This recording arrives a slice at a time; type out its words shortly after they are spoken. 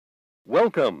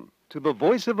Welcome to the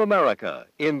Voice of America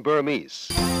in Burmese.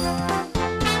 ။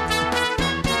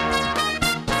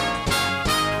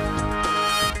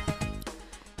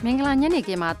မင်္ဂလာညနေခ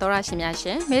င်းမှာတော်ရရှိများရှ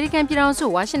င်။ American ပြည်ထောင်စု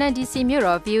Washington DC မြို့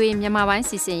တော် VOA မြန်မာပိုင်း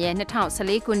စီစဉ်ရဲ့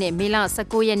2014ခုနှစ်မေလ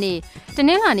19ရက်နေ့တန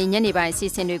င်္လာနေ့ညနေပိုင်းစီ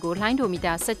စဉ်တွေကိုလှိုင်းဒိုမီ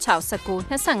တာ16 19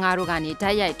 25တို့ကနေဓာ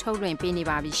တ်ရိုက်ထုတ်လွှင့်ပေးနေ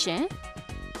ပါပြီရှင်။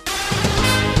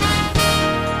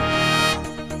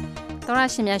တော်ရ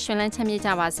ရှိများရှင်လန်းချမ်းမြေ့ကြ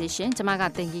ပါစေရှင်။ကျွန်မက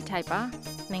တင်ကြီးထိုက်ပါ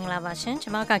။မင်္ဂလာပါရှင်။ကျွ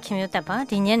န်မကခင်မျိုးသက်ပါ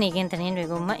။ဒီညနေခင်းသတင်းတွေ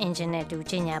ကိုမအင်ဂျင်နဲ့တူ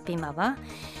ကြီးညာပေးမှာပါ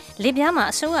။လစ်ပြားမှာ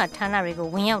အစိုးရဌာနတွေကို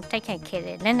ဝင်ရောက်တိုက်ခိုက်ခဲ့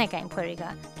တဲ့လက်နက်ကိုင်အဖွဲ့တွေက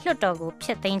လွှတ်တော်ကိုဖျ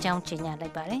က်သိမ်းကြောင်းကြေညာလို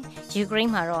က်ပါတယ်။ယူကရိ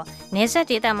န်းမှာတော့နေဆက်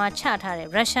ဒေသမှာချထားတဲ့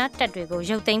ရုရှားတပ်တွေကို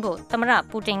ရုပ်သိမ်းဖို့သမ္မတ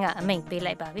ပူတင်ကအမိန့်ပေး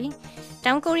လိုက်ပါပြီ။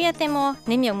တောင်ကိုရီးယားသင်္ဘော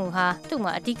နစ်မြုပ်မှုဟာသူ့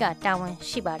မှာအဓိကတာဝန်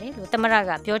ရှိပါတယ်လို့သမ္မတက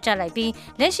ပြောကြားလိုက်ပြီး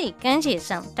လက်ရှိကမ်းခြေ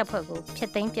ဆောင်တပ်ဖွဲ့ကိုဖျ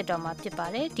က်သိမ်းပစ်တော့မှာဖြစ်ပါ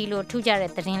တယ်။ဒီလိုထူးခြား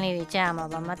တဲ့သတင်းလေးတွေကြားရမှာ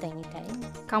ပါမသိနေတယ်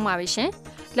။ကောင်းပါပြီရှင်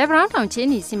။လက်ဘရောင်းတောင်ချင်း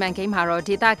နီစီမံကိန်းမှာတော့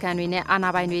ဒေသခံတွေနဲ့အာဏာ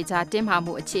ပိုင်တွေကြားတင်းမာ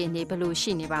မှုအခြေအနေဘယ်လို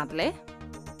ရှိနေပါသလဲ။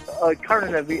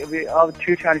 Currently, our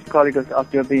two Chinese colleagues are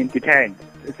still being detained.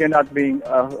 They're not being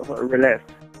released.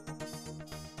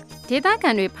 ဒေသခံ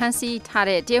တွေဖမ်းဆီးထား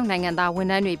တဲ့တရုတ်နိုင်ငံသားဝန်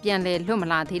ထမ်းတွေပြန်လည်လွတ်မ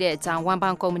လာသေးတဲ့အကြောင်းဝန်ပ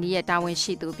န်းကုမ္ပဏီရဲ့တာဝန်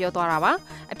ရှိသူပြောသွားတာပါ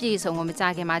အပြည့်အစုံကိုမ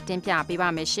ကြားခင်မှာတင်ပြပေးပါ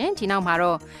မယ်ရှင်ဒီနောက်မှာ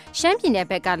တော့ရှမ်းပြည်နယ်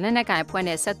ဘက်ကလက်နက်ကိုင်အဖွဲ့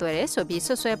နဲ့ဆက်သွယ်တဲ့ဆိုပြီး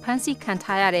ဆွဆွဲဖမ်းဆီးခံ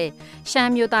ထားရတဲ့ရှ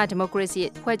မ်းမျိုးသားဒီမိုကရေစီ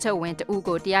ဖွဲ့ချုပ်ဝင်တဦး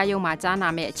ကိုတရားရုံးမှာကြားနာ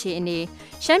မယ့်အခြေအနေ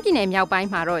ရှမ်းပြည်နယ်မြောက်ပိုင်း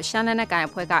မှာတော့ရှမ်းလက်နက်ကိုင်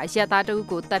အဖွဲ့ကအရက်သားတဦး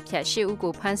ကိုတပ်ဖြတ်10ဦး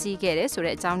ကိုဖမ်းဆီးခဲ့တဲ့ဆို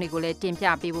တဲ့အကြောင်းတွေကိုလည်းတင်ပြ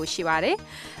ပေးဖို့ရှိပါတယ်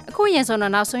အခုရင်ဆုံး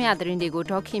တော့နောက်ဆုံးရသတင်းတွေကို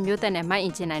ဒေါခင်မျိုးသက်နဲ့မိုက်အ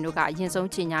င်ဂျင်နိုင်တို့ကအရင်ဆုံး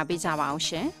ကြီးညာပေးကြပါအောင်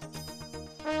ရှင်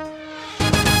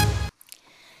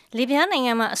လီဘီယာနိုင်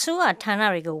ငံမှာအစိုးရဌာန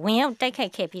တွေကိုဝင်ရောက်တိုက်ခို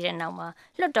က်ခဲ့ပြီးတဲ့နောက်မှာ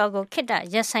လွှတ်တော်ကိုခေတ္တ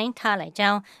ရပ်ဆိုင်းထားလိုက်ကြော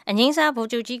င်းအငိမ့်စားဗို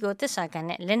လ်ချုပ်ကြီးကိုတစ္ဆာကန်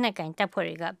နဲ့လက်နက်ကင်တပ်ဖွဲ့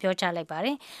တွေကပြောကြားလိုက်ပါတ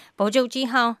ယ်။ဗိုလ်ချုပ်ကြီး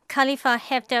ဟောင်းခါလီဖာဟ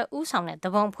က်ဖ်တာဦးဆောင်တဲ့တ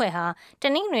ဘုံဖွဲ့ဟာတ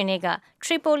နင်္ဂနွေနေ့ကထ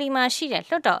ရီပိုလီမှာရှိတဲ့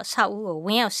လွှတ်တော်အဆောက်အဦကိုဝ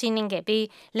င်ရောက်စီးနင်းခဲ့ပြီး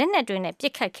လက်နက်တွေနဲ့ပ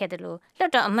စ်ခတ်ခဲ့တယ်လို့လွှ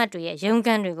တ်တော်အမတ်တွေရဲ့ရုံးခ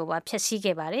န်းတွေကိုပါဖျက်ဆီး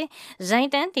ခဲ့ပါတယ်။ဇိုင်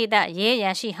တန်ဒေသရဲရ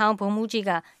ရှိဟောင်းဗိုလ်မှူးကြီး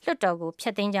ကလွှတ်တော်ကိုဖျ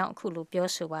က်သိမ်းကြောင်းအခုလိုပြော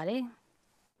ဆိုပါတယ်။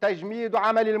 تجميد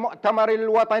عمل المؤتمر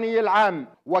الوطني العام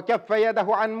وكف يده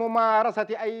عن ممارسة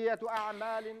أي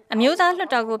أعمال အမျိုးသားလွှ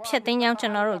တ်တော်ကိုဖျက်သိမ်းကြောင်းကျွ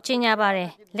န်တော်တို့ကြေညာပါတယ်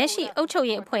လက်ရှိအုပ်ချုပ်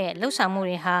ရေးအဖွဲ့ရဲ့လှုပ်ဆောင်မှု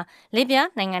တွေဟာလစ်ဗျား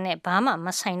နိုင်ငံနဲ့ဘာမှမ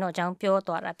ဆိုင်တော့ကြောင်းပြော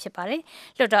သွားတာဖြစ်ပါတယ်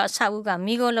လွှတ်တော်အဆောက်အဦက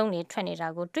မိခိုးလုံးတွေထွက်နေတာ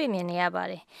ကိုတွေ့မြင်နေရပါ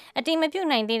တယ်အတိမပြုတ်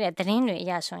နိုင်သေးတဲ့သတင်းတွေအ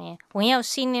ရဆိုရင်ဝင်ရောက်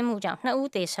စီးနင်းမှုကြောင့်2ဦး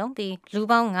သေဆုံးပြီးလူ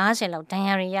ပေါင်း90လောက်ဒဏ်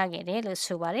ရာတွေရခဲ့တယ်လို့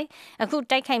ဆိုပါတယ်အခု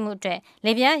တိုက်ခိုက်မှုအတွက်လ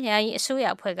စ်ဗျားယာယီအစိုးရ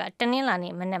အဖွဲ့ကတနင်္လာ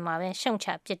နေ့မနက်မှာပဲရှုံချ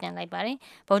ပြစ်တင်လိုက်ပါတယ်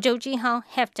ဗိုလ်ချုပ်ကြီးဟောင်း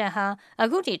ဟက်ဖ်တာဟာအ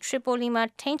ခုဒီထရီပိုလီမှာ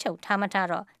ထိန်းချုပ်ထားမှထား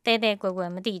တော့တဲတဲကွယ်ကွ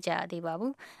ယ်မသိကြသေးပါ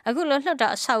ဘူးအခုလိုလွှတ်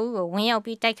တော်အဆောက်အဦကိုဝင်ရောက်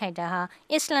ပြီးတိုက်ခိုက်တာဟာ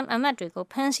အစ္စလမ်အမတ်တွေကို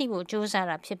ဖမ်းဆီးဖို့ကြိုးစား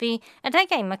တာဖြစ်ပြီးအတိုက်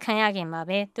ခိုက်မခံရခင်မှာ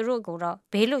ပဲသူတို့ကိုတော့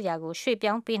ဘေးလွတ်ရာကိုရွှေ့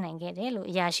ပြောင်းပေးနိုင်ခဲ့တယ်လို့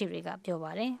အရာရှိတွေကပြော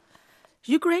ပါတယ်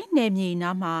ယူကရိန်းနယ်မြေ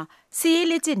နားမှာစီးရေး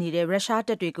လက်ကျစ်နေတဲ့ရုရှားတ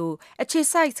ပ်တွေကိုအခြေ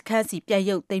စိုက်စခန်းစီပြန်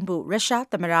ရုပ်သိမ်းဖို့ရုရှား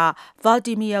သမ္မတဗလာ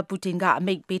ဒီမီယာပူတင်ကအ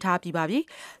မိန့်ပေးထားပြီးပါပြီ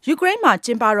။ယူကရိန်းမှာကျ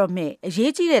င်းပတော့မယ့်အ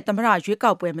ရေးကြီးတဲ့သမ္မတရွေး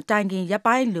ကောက်ပွဲမတိုင်ခင်ရက်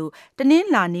ပိုင်းလိုတနင်္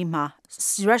လာနေ့မှာ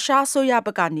ရုရှားဆိုရဘ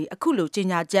က်ကနေအခုလိုကြေ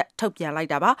ညာချက်ထုတ်ပြန်လိုက်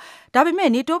တာပါ။ဒါပေမဲ့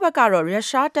နေတိုးဘက်ကတော့ရု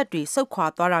ရှားတပ်တွေဆုတ်ခွာ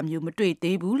သွားတာမျိုးမတွေ့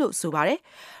သေးဘူးလို့ဆိုပါတယ်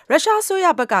။ရုရှားဆိုရ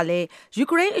ဘက်ကလည်းယူ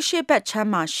ကရိန်းအရှေ့ဘက်ခြမ်း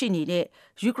မှာရှိနေတဲ့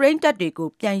ယူကရိန်းတပ်တွေကို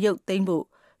ပြန်ရုပ်သိမ်းဖို့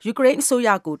ယူကရိန်းအစိုးရ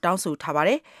ကိုတောင်းဆိုထားပါတ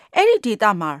ယ်။အဲ့ဒီဒေသ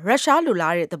မှာရုရှားလို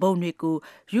လားတဲ့သဘုံတွေကို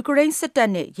ယူကရိန်းစစ်တပ်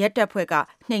နဲ့ရဲတပ်ဖွဲ့က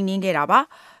နှိမ်နင်းခဲ့တာပါ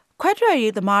။ခွဲထွက်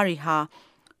ရေးသမားတွေဟာ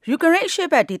ယူကရိန်းအရှေ့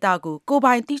ဘက်ဒေသကိုကိုယ်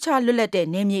ပိုင်တိကျလွတ်လပ်တဲ့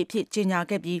နယ်မြေအဖြစ်ကြေညာ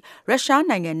ခဲ့ပြီးရုရှား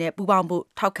နိုင်ငံနဲ့ပူးပေါင်းဖို့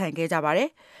ထောက်ခံခဲ့ကြပါတယ်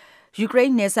။ယူကရိ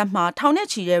န်းနယ်စပ်မှာထောင်နဲ့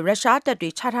ချီတဲ့ရုရှားတပ်တွေ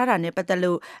ချထားတာနဲ့ပတ်သက်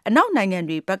လို့အနောက်နိုင်ငံ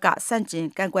တွေဘက်ကစန့်ကျင်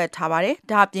ကန့်ကွက်ထားပါတယ်။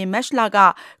ဒါအပြင်မက်ရှ်လာက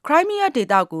ခရိုင်းမီးယားဒေ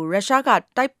သကိုရုရှားက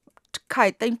တိုက်ခို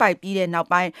က်သိမ်းပိုက်ပြီးတဲ့နောက်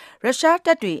ပိုင်းရုရှားတ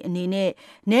ပ်တွေအနေနဲ့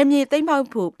နယ်မြေသိမ်းပိုက်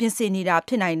ဖို့ပြင်ဆင်နေတာ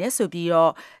ဖြစ်နိုင်တယ်ဆိုပြီး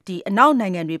တော့ဒီအနောက်နို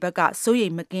င်ငံတွေဘက်ကစိုးရိ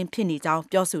မ်မကင်းဖြစ်နေကြောင်း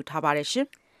ပြောဆိုထားပါတယ်ရှင်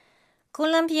။ကို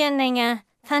လံဘီယာနိုင်ငံ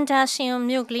ဖန်တာဆီယွန်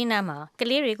မြို့ကလေးနားမှာက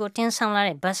လေးတွေကိုတင်းဆောင်လာ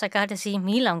တဲ့ဘတ်စကားတစ်စီး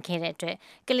မီးလောင်ခဲ့တဲ့အတွက်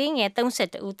ကလေးငယ်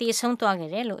32ဦးသေဆုံးသွား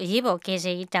ခဲ့တယ်လို့အရေးပေါ်ကယ်ဆ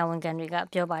ယ်ရေးတာဝန်ခံတွေက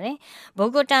ပြောပါတယ်။ဘို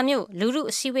ဂိုတာမြို့လူထု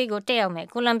အစည်းအဝေးကိုတက်ရောက်မဲ့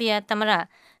ကိုလံဘီယာသမ္မတ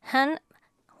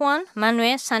ဟွမ်မန်နွ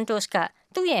ယ်ဆန်တိုစ်က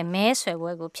သူ့ရဲ့မဲဆွယ်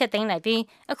ပွဲကိုဖျက်သိမ်းလိုက်ပြီး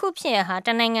အခုဖြစ်ရဟာတ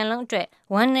နိုင်ငံလုံးအတွက်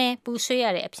ဝမ်းနည်းပူဆွေးရ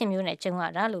တဲ့အဖြစ်မျိုးနဲ့ကြုံရ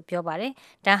တာလို့ပြောပါတယ်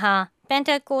။ဒါဟာ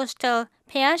Pentecostal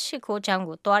ဖျားရှိခိုးချောင်း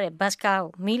ကိုတွားတဲ့ဘတ်ကား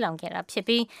ကိုမီးလောင်ခဲ့တာဖြစ်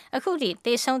ပြီး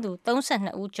အခုထိတေဆုံးသူ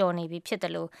32ဦးကျော်နေပြီဖြစ်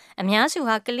တယ်လို့အများစု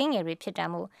ဟာကလင်းငယ်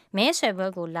တွေဖြစ်တာမို့မဲဆွယ်ပွဲ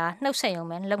ကိုလာနှုတ်ဆက်ရုံ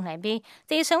ပဲလုပ်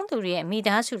နိုင်ပြီးတေဆုံးသူတွေ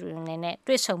ရဲ့မိသားစုတွေနဲ့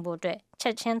တွေ့ဆုံဖို့အတွက်ချ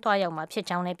က်ချင်းသွားရောက်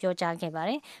မှာဖြစ်ကြောင်းလည်းပြောကြားခဲ့ပါတ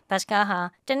ယ်။ဘတ်ကား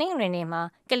ဟာတနင်္ဂနွေနေ့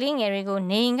မှာကလေးငယ်တွေကို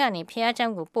နေအိမ်ကနေဖျားเจ้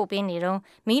าကိုပို့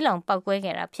ပေးနေတော့မီးလောင်ပောက်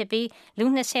ကွဲခဲ့တာဖြစ်ပြီးလူ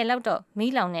20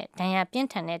လောက်တော့မီးလောင်တဲ့ဒဏ်ရာပြင်း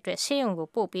ထန်တဲ့အတွက်ဆေးရုံကို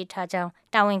ပို့ပေးထားကြော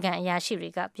င်းတာဝန်ခံအရာရှိ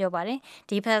တွေကပြောပါတယ်။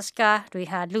ဒီဘတ်ကား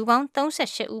တွေဟာလူပေါင်း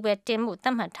38ဦးပဲတင်မှု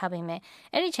သတ်မှတ်ထားပေ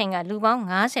မဲ့အဲ့ဒီချိန်ကလူပေါင်း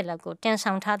90လောက်ကို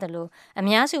တင်ဆောင်ထားတယ်လို့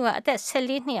အများစုကအသက်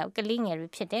14နှစ်ယောက်ကလေးငယ်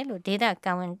တွေဖြစ်တယ်လို့ဒေ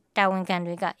သတာဝန်ခံ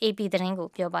တွေက AP သတင်းကို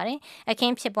ပြောပါတယ်။အခ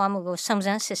င်းဖြစ်ပွားမှုကိုစုံ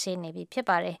စမ်းစစ်ဆေးနေ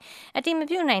ပြီဖြစ်ပါတယ်။အတိမ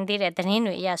ပြုတ်နိုင်သေးတဲ့သတ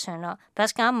င်းတွေအရဆိုရင်တော့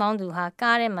ဘတ်ကားမောင်းသူဟာ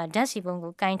ကားထဲမှာဓာတ်ဆီ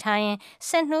ပုံကိုကင်ထားရင်း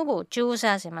ဆက်နှိုးဖို့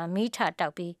ကြိုးစားစဉ်မှာမီးထ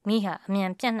တောက်ပြီးမီးဟာ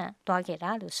အမြန်ပြန့်နှံ့သွား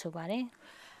ခဲ့တာလို့ဆိုပါတယ်။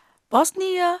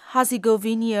 Bosnia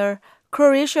Herzegovina,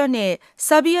 Croatia နဲ့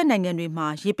Serbia နိုင်ငံတွေ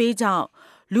မှာရေပေးကြော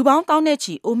င့်လူပေါင်းတောင်းနဲ့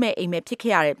ချီအိုးမဲ့အိမ်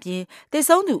မဲ့ဖြစ်ခဲ့ရတဲ့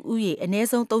အပြင်သေဆုံးသူဥယေအန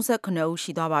ည်းဆုံး38ဦး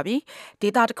ရှိသွားပါပြီ။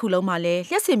ဒေသတစ်ခုလုံးမှာလ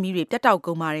ည်းလျှက်စစ်မီးတွေပြတ်တောက်ကု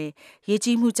န်ပါတယ်။ရေ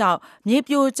ကြီးမှုကြောင့်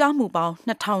မြေပြိုကျမှုပေါင်း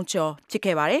2000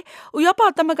ကျော်ဖြစ်ခဲ့ပါတယ်။ဥရော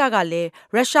ပသမဂ္ဂကလ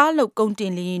ည်းရုရှားလုပ်ကုန်တ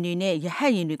င်လေယာဉ်တွေနဲ့ရဟ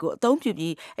တ်ယာဉ်တွေကိုအသုံးပြု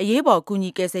ပြီးအရေးပေါ်ကူ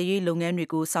ညီကယ်ဆယ်ရေးလုပ်ငန်းတွေ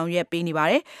ကိုဆောင်ရွက်ပေးနေပါတ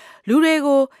ယ်။လူ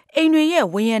တွေကိုအိမ်တွေရဲ့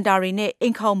ဝရံတာတွေ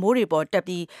နဲ့အိမ်ခေါင်မိုးတွေပေါ်တက်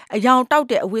ပြီးအယောင်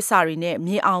တောက်တဲ့အဝတ်စတွေ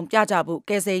နဲ့မြေ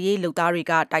အောင်ပြကြဖို့ကယ်ဆယ်ရေးလုပ်သားတွေ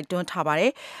ကတိုက်တွန်းထားပါတယ်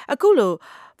။အခုလို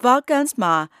Balkans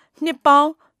မှာနှစ်ပေါ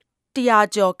င်း100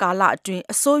ကျော်ကာလအတွင်း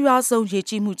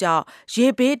အဆိုးရွားဆုံးရေကြီးမှုကြော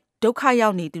င့်ရေဘေးဒုက္ခရော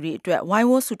က်နေသူတွေအတွက်ဝိုင်း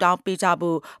ဝန်းဆုတောင်း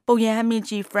ပေးကြဖို့ပုပ်ရဟန်းမင်း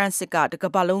ကြီး Francis ကတ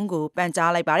ကမ္ဘာလုံးကို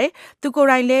ပန်ကြားလိုက်ပါတယ်။သူ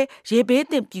ကိုယ်တိုင်လည်းရေ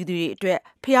ဘေးသင့်ပြည်သူတွေ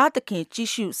အတွက်ဖျားသ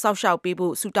ခင်ကြီးရှုစောင့်ရှောက်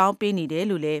ပေးဖို့ဆုတောင်းပေးနေ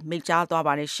တယ်လို့လည်းမိန့်ကြားသွားပါ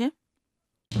တယ်ရှင်။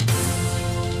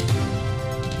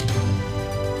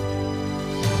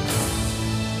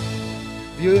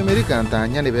 VOA American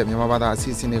တန်ညနေပဲမြန်မာဘာသာ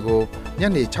အစီအစဉ်တွေကိုည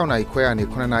နေ6နာရီခွဲကနေ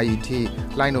9နာရီ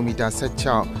အထိလိုင်းနိုမီတာ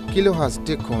16 kHz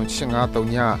 1.85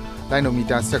 ညလိုင်းနိုမီ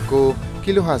တာ19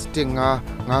 kHz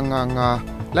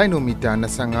 1.55 လိုင်းနိုမီတာ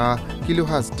25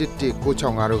 kHz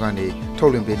 1.665တို့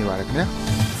ကနေထုတ်လွှင့်ပေးနေပါတယ်ခင်ဗျာ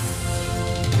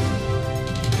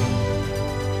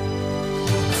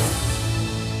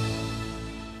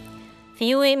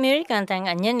VOA American တန်က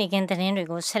ညနေခင်းသတင်း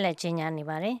တွေကိုဆက်လက်ကြီးညာနေ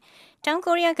ပါတယ်။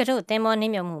တောင်ကိုရီးယားကတို့တင်မောနှိ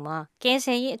မ့်မြုပ်မှုမှာကယ်ဆ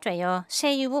ယ်ရေးအတွက်ရောဆ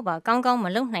ယ်ယူဖို့ပါကောင်းကောင်း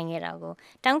မလုပ်နိုင်ခဲ့တာကို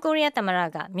တောင်ကိုရီးယားသမ္မ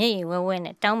တကမျက်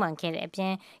ရည်ဝဲဝဲနဲ့တောင်းပန်ခဲ့တဲ့အပြ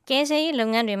င်ကယ်ဆယ်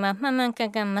ရေးလုပ်ငန်းတွေမှာမှန်မှန်က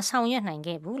န်ကန်မဆောင်ရွက်နိုင်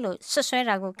ခဲ့ဘူးလို့ဆွ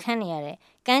ဆွဲတာကိုခန့်နေရတဲ့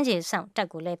ကမ်းခြေဆောင်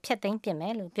တက်ကိုလည်းဖျက်သိမ်းပစ်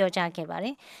မယ်လို့ပြောကြားခဲ့ပါ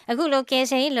တယ်။အခုလို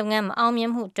ကယ်ဆယ်ရေးလုပ်ငန်းမ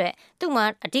အောင်မြင်မှုအတွက်သူ့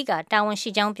မှာအဓိကတာဝန်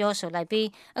ရှိကြောင်းပြောဆိုလိုက်ပြီး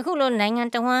အခုလို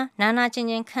နိုင်ငံတော်ဝန်နာနာချ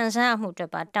င်းချင်းခံစားရမှုအတွက်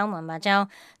ပါတောင်းပန်ပါကြောင်း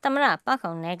သမ္မ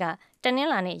တပါခေါင်နဲကတနင်္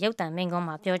လာနေ့ရုပ်သံမိန့်ခွ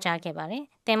န်းမှာပြောကြားခဲ့ပါတယ်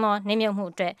။တင်မောနှိမ့်မြုပ်မှု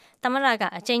အတွက်သမ္မတ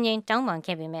ကအကြိမ်ကြိမ်တောင်း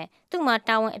ပန်ခဲ့ပေမဲ့သူ့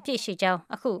မှာတာဝန်အပြည့်ရှိကြောင်း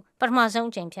အခုပထမဆုံး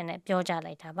အကြိမ်ဖြစ်နေပြောကြား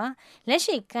လိုက်တာပါ။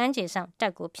လက်ရှိကမ်းခြေဆောင်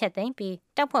တက်ကိုဖျက်သိ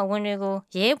မ်းပြီးတပ်ဖွဲ့ဝင်တွေ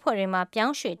ကိုရဲဖွဲ့တွေ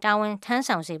မှာပြောင်းရွှေ့တာဝန်ထမ်း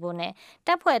ဆောင်စေဖို့နဲ့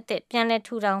တပ်ဖွဲ့အသစ်ပြန်လည်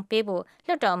ထူထောင်ပေးဖို့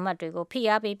လွှတ်တော်အမတ်တွေ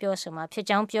ကိုဖိအားပေးပြောဆို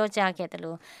မှာဖြစ်ကြောင်းပြောကြားခဲ့တယ်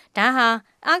လို့ဒါဟာ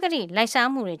အာဂတိလိုက်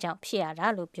စားမှုတွေကြောင့်ဖြစ်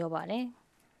ရတာလို့ပြောပါတယ်။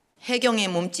해경의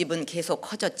몸집은 계속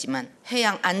커졌지만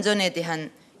해양 안전에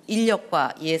대한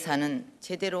인력과 예산은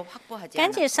제대로 확보하지 않았습니다.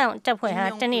 ကမ်းခြေဆောင်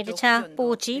တပ်ဖွဲ့ဟာတနေ့တခြား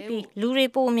ပိုကြီးပြီးလူတွေ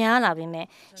ပိုများလာပေမဲ့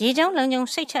ရေကြောင်းလုံခြုံ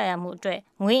စိတ်ချရမှု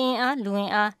အတွက်ငွေအင်အားလူ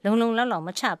အင်အားလုံလောက်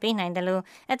မချပေးနိုင်တယ်လို့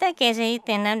အသက်ကယ်ဆယ်ရေးတ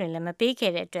င်နန်းတွေလည်းမ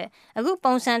ပေးခဲ့တဲ့အတွက်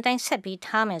အခုပုံစံတိုင်း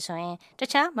ဆက်ပြီးထားမယ်ဆိုရင်တ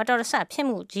ခြားမတော်တ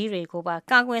ဆဖြစ်မှုကြီးတွေကိုပါ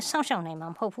ကာကွယ်စောင့်ရှောက်နိုင်မှာ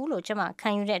မဟုတ်ဘူးလို့ကျွန်မခံ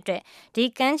ယူတဲ့အတွက်ဒီ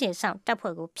ကမ်းခြေဆောင်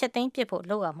တပ်ဖွဲ့ကိုဖျက်သိမ်းပစ်ဖို့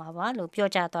လုပ်ရမှာပါလို့ပြော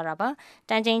ကြားသွားတာပါ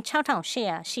တန်ချိန်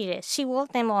6800ရှိတဲ့ Seawall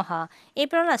သင်္ဘောဟာဧ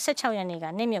ပြီလ16ရက်နေ့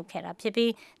ကနှိမ့်မြုပ်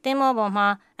ခဲ့တာဖြစ်ပြီးသင်္ဘောပေါ်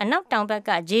မှာအနောက်တောင်ဘက်က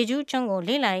ဂျေဂျူးကျွန်းကို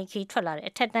လေ့လာရေးခီးထွက်လာတဲ့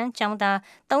အထက်တန်းကျောင်းသား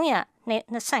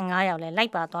325ယောက်လည်းလို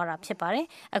က်ပါသွားတာဖြစ်ပါတယ်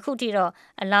။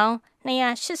အခုထိတော့အလောင်း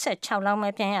286လောင်း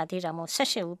ပဲပြန်ရသေးတာမို့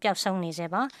18ဦးပျောက်ဆုံးနေစေ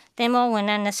ပါ။သင်္ဘောဝန်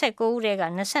ထမ်း29ဦးထဲက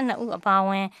22ဦးအပါအ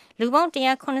ဝင်လူပေါင်း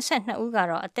182ဦး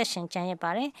ကတော့အသက်ရှင်ကျန်ရစ်ပါ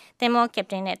တယ်။သင်္ဘောက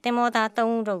ပတင်နဲ့သင်္ဘောသား3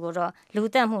ဦးတို့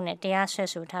ကိုတော့လူသတ်မှုနဲ့တရား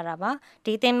စွဲဆိုထားတာပါ။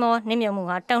ဒီသင်္ဘောနစ်မြုပ်မှု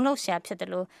ဟာတုန်လှုပ်စရာဖြစ်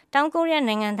တယ်လို့တောင်ကိုရီး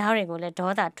ယားနိုင်ငံသားတွေကိုလ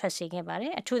ည်းဒေါသထွက်စေခဲ့ပါ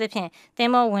တယ်။အထူးသဖြင့်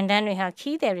သင်္ဘောဝန်ထမ်း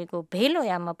တွေဟာခီးသည်တွေကိုဘေးလွတ်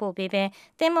ရာမပို့ပေးဘဲ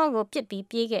သင်္ဘောကို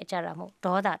ပစ်ပြီးပြေးခဲ့ကြတာမို့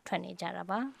ဒေါသထွက်နေကြတာ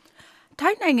ပါ။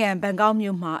ထိုင်းနိုင်ငံဘန်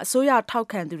ကောက်မြို့မှာအစိုးရထောက်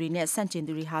ခံသူတွေနဲ့ဆန့်ကျင်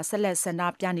သူတွေဟာဆက်လက်ဆန္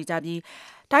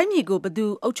ဒပြနေကြပြီးတိုင်းပြည်ကို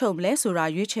ဘယ်သူအုပ်ချုပ်မလဲဆိုတာ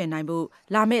ရွေးချယ်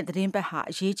နိုင်ဖို့လာမယ့်သတင်း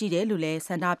ပတ်ဟာအရေးကြီးတယ်လို့လည်း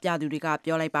ဆန္ဒပြသူတွေက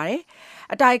ပြောလိုက်ပါတယ်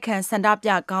။အတိုက်အခံဆန္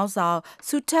ဒပြခေါင်းဆောင်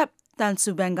ဆူထက်တန်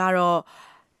ဆူဘန်ကတော့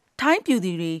ထိုင်းပြည်သူ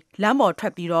တွေလ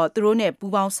မ်းပေါ်ထွက်ပြီးတော့သူတို့နဲ့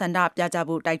ပူးပေါင်းဆန္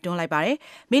ဒပြကြဖို့တိုက်တွန်းလိုက်ပါတယ်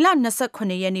။မေလ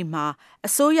28ရက်နေ့မှာအ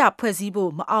စိုးရဖွဲ့စ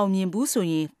ည်းဖို့မအောင်မြင်ဘူး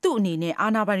ဆိုရင်သူ့အနေ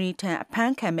နဲ့အာဏာပိုင်ထံအဖ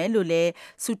မ်းခံမယ်လို့လည်း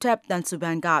ဆူထက်တန်ဆူ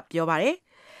ဘန်ကပြောပါတယ်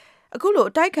။ အခုလို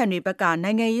အတိုက်ခံတွေဘက်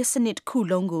ကနိုင်ငံရေးစနစ်တစ်ခု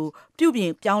လုံးကိုပြုပြ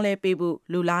င်ပြောင်းလဲပေးဖို့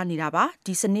လိုလားနေတာပါ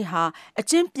ဒီစနစ်ဟာ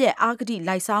အကျင့်ပြက်အာ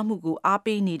ဂတိလိုက်စားမှုကိုအား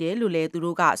ပေးနေတယ်လို့လည်းသူ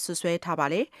တို့ကဆွဆွဲ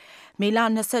ထားပါတယ်မေလ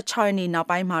26ရက်နေ့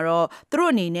နောက်ပိုင်းမှာတော့သူတို့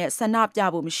အနေနဲ့ဆန္ဒပြ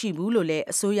ဖို့မရှိဘူးလို့လ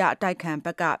ည်းအစိုးရအတိုက်ခံဘ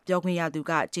က်ကပြောခွင့်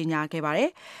ရသူကကြေညာခဲ့ပါ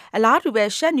တယ်အ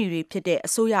လားတူပဲရှက်နီတွေဖြစ်တဲ့အ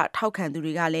စိုးရထောက်ခံသူ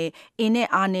တွေကလည်းအင်း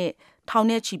နဲ့အားနဲ့ထောင်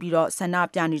နဲ့ချီပြီးတော့ဆန္ဒ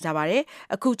ပြနေကြပါ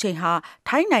တယ်အခု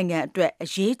ချိန်ဟာထိုင်းနိုင်ငံအတွက်အ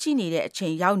ရေးကြီးနေတဲ့အချိ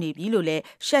န်ရောက်နေပြီလို့လည်း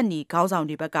ရှက်နီခေါင်း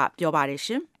ဆောင်တွေဘက်ကပြောပါ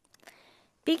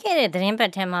တယ်ရှင်ပြီးခဲ့တဲ့သတင်း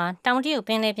ပတ်ထဲမှာတောင်တရုတ်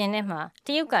ပင်လယ်ပြင်ထဲမှာတ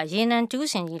ရုတ်ကရေနံတူး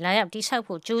စင်ကြီးလာရောက်တိ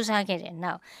စောက်ဖို့ကြိုးစားခဲ့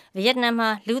တဲ့နောက်ဗီယက်နမ်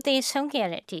မှာလူသေဆုံးခဲ့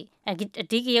ရတဲ့အထိအ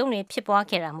ဓိကရုဏ်း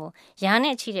တွေဖြစ်ပွားခဲ့တာမို့ရာ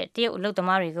နဲ့ချီတဲ့တရုတ်အလုပ်သ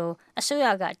မားတွေကိုအစိုး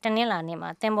ရကတနင်္လာနေ့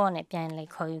မှာသင်္ဘောနဲ့ပြန်လည်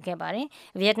ခေါ်ယူခဲ့ပါတယ်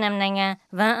။ဗီယက်နမ်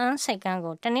နိုင်ငံဗန်အန်းဆိပ်ကမ်း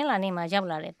ကိုတနင်္လာနေ့မှာ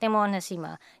ရောက်လာတဲ့သင်္ဘောနှစ်စီး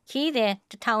မှာခီးတဲ့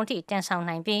1000အထိတင်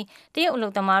ဆောင်နိုင်ပြီးတရုတ်အလု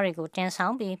ပ်သမားတွေကိုတင်ဆော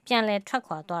င်ပြီးပြန်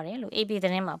လည်ထွက်ခွာသွားတယ်လို့ AP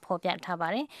သတင်းမှာဖော်ပြထားပါတ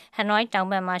ယ်။ဟနွိုင်း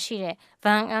တောင်ဘက်မှာရှိတဲ့ဗ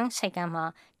န်အန်းဆိပ်ကမ်း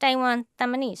မှာတိုင်ဝမ်တ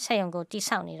မဏိစက်ရုံကိုတိ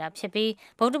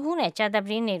စောက်နေတာဖြစ်ပြီးဗုဒ္ဓဘူးနဲ့ကြာသ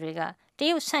ပတေးနေ့တွေကတ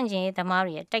ရုတ်ဆန့်ကျင်ရေးသ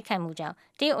မားတွေရဲ့တိုက်ခိုက်မှုကြော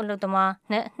င့်တရုတ်အလုပ်သမား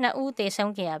2ဦးသေ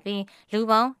ဆုံးခဲ့ရပြီးလူ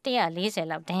ပေါင်း140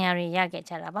လောက်ဒဏ်ရာတွေရ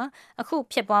ခဲ့ကြတာပါအခု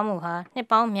ဖြစ်ပွား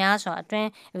မှုဟာနှစ်ပေါင်းများစွာအတွင်း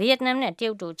ဗီယက်နမ်နဲ့တ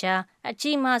ရုတ်တို့ကြား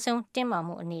အကြီးမားဆုံးတင်းမာ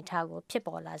မှုအနေအထား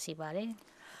ကိုဖြစ်ပေါ်လာစေပါတယ်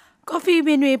ကော်ဖီ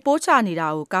ပင်တွေပိုးချနေတာ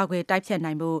ကိုကာကွယ်တိုက်ဖြတ်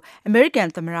နိုင်ဖို့အမေရိ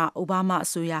ကန်သမ္မတအိုဘားမားအ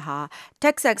စိုးရဟာ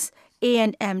Texas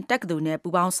A&M တက္ကသိုလ်နဲ့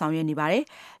ပူးပေါင်းဆောင်ရွက်နေပါတယ်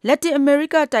။လက်တင်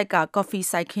အမေရိကတိုက်ကကော်ဖီ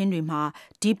စိုက်ခင်းတွေ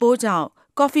မှာဒီပိုးကြောင့်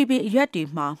ကော်ဖီပင်အရွက်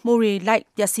တွေမှာမှိုတွေလိုက်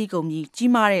ပျက်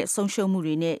စီးကုန်ပြီးကြီးမားတဲ့ဆုံးရှုံး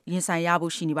မှုတွေနဲ့ရင်ဆိုင်ရ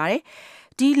ဖို့ရှိနေပါတယ်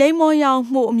။ဒီလိမ္မော်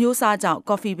ရောင်မှုအမျိုးအစားကြော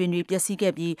င့်ကော်ဖီပင်တွေပျက်စီး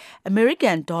ခဲ့ပြီးအမေရိ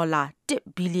ကန်ဒေါ်လာ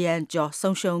1ဘီလီယံ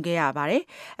ကျော်ဆုံးရှုံးခဲ့ရပါတယ်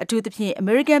။အထူးသဖြင့်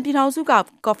အမေရိကန်ပြည်ထောင်စုက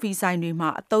ကော်ဖီဆိုင်တွေ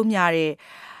မှာအသုံးများတဲ့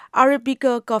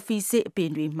Arabica coffee စစ်အ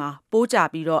ပင်တွေ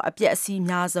မှာပိုးကြပြီးတော့အပျက်အစီး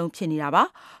အများဆုံးဖြစ်နေတာပါ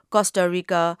။ Costa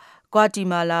Rica,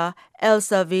 Guatemala, El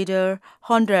Salvador,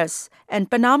 Honduras and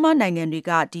Panama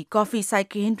နိုင်ငံတွေကဒီ coffee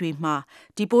စိုက်ခင်းတွေ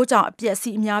မှာဒီပိုးကြောင့်အပျက်အ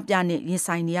စီးအများပြားနဲ့ရင်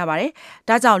ဆိုင်နေရပါတယ်။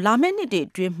ဒါကြောင့်လာမယ့်နှစ်တွေ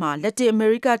အတွင်းမှာလက်တင်အမေ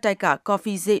ရိကတိုက်က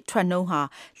coffee စစ်ထွက်နှုန်းဟာ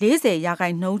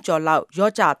40%ကျော်လောက်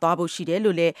လျော့ကျသွားဖို့ရှိ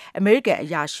တယ်လို့လည်းအမေရိကန်အ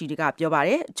ရာရှိတွေကပြောပါတ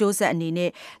ယ်။အကျိုးဆက်အနေ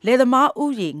နဲ့လယ်သမား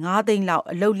ဥယေ9သိန်းလောက်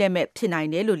အလုပ်လက်မဲ့ဖြစ်နိုင်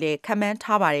တယ်လို့လည်းခန့်မှန်း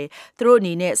ထားပါတယ်။သူတို့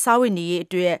အနေနဲ့စားဝတ်နေရေးအ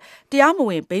တွက်တရား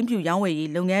မဝင်ဘိန်းဖြူရောင်းဝယ်ရေး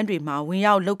လုပ်ငန်းတွေမှာ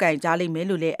ဝင်ရောက်လုပ်ကင်ကြလိမ့်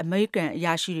မယ်လို့လည်းအမေရိကန်အ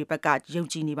ရာရှိတွေဘက်က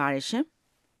ယုံကြည်နေပါတယ်ရှင်။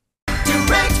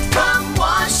 Direct from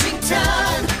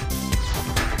Washington,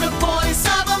 the voice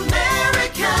of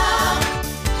America,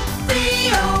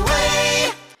 VOA.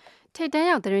 ထိပ်တန်း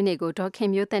ရောက်သတင်းတွေကိုဒေါ်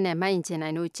ခင်မျိုးသက်နဲ့မအင်ဂျင်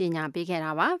နိုင်တို့ကြီးညာပေး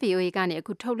ခဲ့တာပါ VOA ကနေအ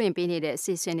ခုထုတ်လွှင့်ပေးနေတဲ့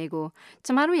အစီအစဉ်တွေ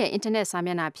ကိုကျမတို့ရဲ့အင်တာ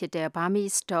နက်စာမျက်နှာဖြစ်တဲ့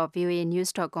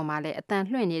burmese.voanews.com မှာလည်းအသံ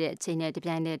လွှင့်နေတဲ့အချိန်နဲ့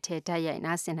တပြိုင်တည်းထည့်တိုက်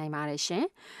ရိုက်နားဆင်နိုင်ပါ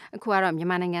တယ်ရှင်အခု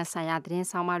ကတော့မြန်မာနိုင်ငံဆိုင်ရာသတင်း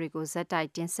ဆောင်မတွေကိုဇက်တိုက်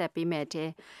တင်ဆက်ပေးမယ်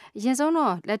တဲ့အ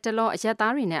ရင်ဆုံးတော့လက်တလောအရက်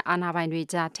သားတွေနဲ့အာဏာပိုင်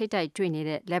တွေကြားထိပ်တိုက်တွေ့နေ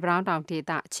တဲ့လက်ဗရောင်းတောင်ဒေ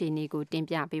သအခြေအနေကိုတင်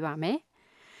ပြပေးပါမယ်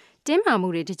တင်းမာ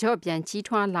မှုတွေတကြော့ပြန်ကြီး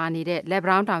ထွားလာနေတဲ့လက်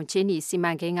ဗရောင်းတောင်ချ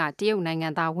င်းနီစီမံကိန်းကတရုတ်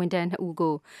နိုင်ငံသားဝန်ထမ်း2ဦး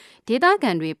ကိုဒေသ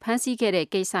ခံတွေဖမ်းဆီးခဲ့တဲ့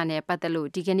ကိစ္စနဲ့ပတ်သက်လို့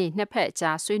ဒီကနေ့နှစ်ဖက်အ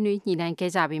ကြားဆွေးနွေးညှိနှိုင်း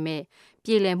ခဲ့ကြပေမဲ့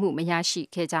ပြေလည်မှုမရရှိ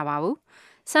ခဲ့ကြပါဘူး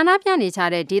။ဆန္ဒပြနေကြ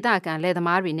တဲ့ဒေသခံလယ်သ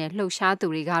မားတွေနဲ့လှုပ်ရှားသူ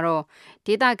တွေကတော့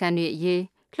ဒေသခံတွေအရေး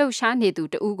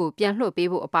လှုပ်ရှားနေသူတဦးကိုပြန်လွှတ်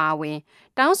ပေးဖို့အပါအဝင်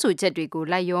တောင်းဆိုချက်တွေ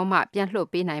ကိုလိုက်ရောမှပြန်လွှတ်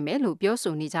ပေးနိုင်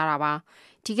မယ်လို့ပြောဆိုနေကြတာပါ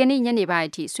ဒီကနေ့ညနေပို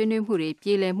င်းအထိဆွေးနွေးမှုတွေ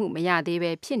ပြေလည်မှုမရသေး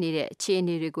ပဲဖြစ်နေတဲ့အခြေအ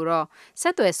နေတွေကိုတော့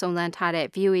ဆက်သွယ်စုံစမ်းထားတဲ့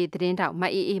VOA သတင်းတောက်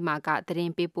မအေးအေးမာကသတ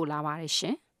င်းပေးပို့လာပါ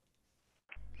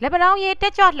တယ်ရှင်လက်ပလောင်းရေး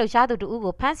တက်ကြွ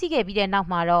လှုပ်ရှားသူတူဦးကိုဖမ်းဆီးခဲ့ပြီးတဲ့နောက်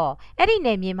မှာတော့အဲ့ဒီ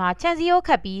နယ်မြေမှာခြံစည်းရိုး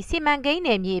ခတ်ပြီးစီမံကိန်း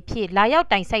နယ်မြေအဖြစ်လာရောက်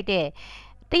တိုင်ဆိုင်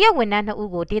တဲ့တရုတ်ဝန်ထမ်း2ဦး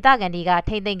ကိုဒေသခံတွေက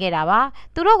ထိန်းသိမ်း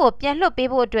ခဲ့တာပါသူတို့ကိုပြန်လွှတ်ပေး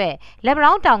ဖို့အတွက်လက်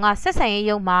ဗရောင်းတောင်ကဆက်ဆံ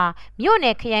ရေးရုံးမှာမြို့န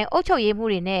ယ်ခရိုင်အုပ်ချုပ်ရေး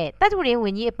မှုတွေနဲ့တပ်ထုရင်း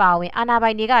ဝန်ကြီးအပါအဝင်အာဏာ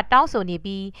ပိုင်တွေကတောင်းဆိုနေ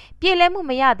ပြီးပြည်လဲ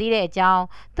မှုမရသေးတဲ့အကြော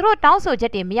င်းသူတို့တောင်းဆိုချ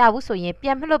က်တွေမရဘူးဆိုရင်ပြ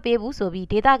န်မလွှတ်ပေးဘူး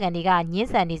ဆိုပြီးဒေသခံတွေကညှ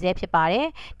င်းဆန်နေဆဲဖြစ်ပါ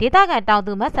တယ်ဒေသခံ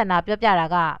တောင်သူမဆန္ဒပြောပြတာ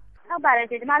ကဟုတ်ပါတယ်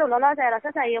ရှင်ကျမတို့လောလောဆယ်တော့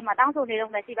ဆက်ဆက်ရုံမှာတောင်း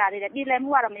ဆိုနေတော့မှရှိပါသေးတယ်ပြည်လည်မှု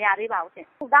ကတော့မရသေးပါ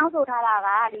ဘူးရှင်တောင်းဆိုထားတာက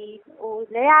ဒီ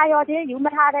လေယာရောချင်းယူ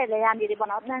မထားတဲ့လေယာမြေ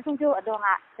တွေပေါ့နော်တန်ဆုကျိုးအတွန်းက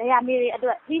လေယာမြေတွေ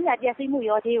အတွက်ပြီးမြတ်ပျက်စီး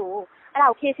မှုရောချင်းကို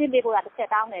အဲ့ဒါကိုဖြည့်ရှင်းပေးဖို့က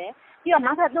တစ်ချက်တောင်းတယ်ပြီးတော့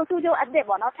နောက်ထပ်သူ့ကျိုး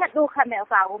အစ်စ်ပေါ့နော်ထပ်တို့ခတ်မဲ့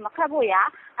ဥစ္စာကိုမခတ်ဖို့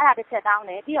ရအဲ့ဒါတစ်ချက်တော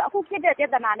င်းတယ်ပြီးတော့အခုဖြစ်တဲ့ပြ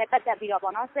ဿနာနဲ့ပတ်သက်ပြီးတော့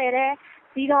ပေါ့နော်ဆယ်တဲ့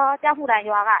ပြီးတော့ကြောက်ဖူတိုင်း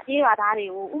ရွာကအေးရွာသားတွေ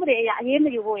ကိုဥပဒေအရအေး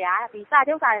မယူဖို့ရဒီစာ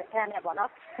ချုပ်စာတမ်းနဲ့ပေါ့နော်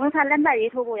ဝန်ခံလက်မှတ်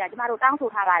ရေးထိုးဖို့ရကျမတို့တောင်းဆို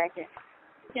ထားပါတယ်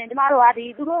ရှင်ကျမတို့က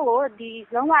သူတို့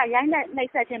ကိုလုံးဝရိုင်းနဲ့နှိပ်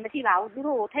စက်ခြင်းမရှိပါ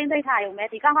ဘူးသူတို့ကိုထိမ့်သိမ်းထားရုံပဲ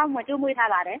ကောင်းကောင်းမွန်ကြိုးမွေးထား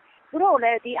ပါတယ်သူတို့ကို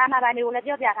လည်းအာဏာပိုင်တွေကိုလ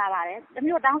ည်းပြောပြထားပါတယ်တ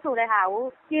မျိုးတောင်းဆိုတဲ့ဟာကို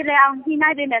ပြေလည်အောင်ညှိနှို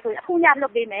င်းပေးမယ်ဆိုရင်အခု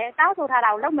ညလွတ်ပေးမယ်တောင်းဆို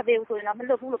ထားတာကိုလုံးမပေးဘူးဆိုရင်တော့မ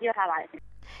လွတ်ဘူးလို့ပြောထားပါတယ်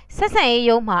ဆက်ဆံရေး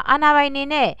ရုံးမှာအာဏာပိုင်နေ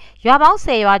နဲ့ရွာပေါင်း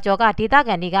10ရွာကျော်ကဒေသ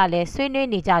ခံတွေကလည်းဆွေးနွေး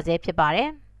နေကြဆဲဖြစ်ပါ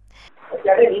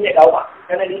တယ်ကျန်တဲ့ဒီနေ့တော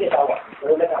င်းပါကျန်တဲ့ဒီနေ့တောင်းပါဘယ်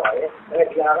လိုလက်ခံပါလဲ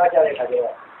ဒီဟာကကြားတဲ့ခါကျ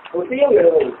တော့ဟိုတရုတ်ရေ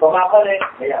လို့ဘာမှ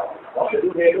ဖတ်လဲမရဘူး။ဘာလို့ဒီ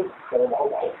လိုလို့ကျွန်တော်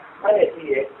မဟုတ်ပါဘူး။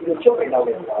အဲ့ဒီရဲ့ဒီလိုချုပ်နေတော့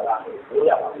လည်းပါ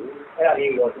လားလို့ရပါဘူး။အဲ့ဒါလေး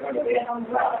ကိုကျွန်တော်လည်း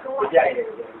ပြရတယ်လို့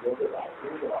ပြောတာ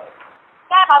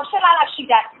။ဒါကဆက်လာ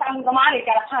ရှိတာသံသမားတွေ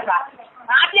ကြတာဖန်တာ။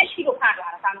ငါအပြည့်ရှိလို့ဖန်တာ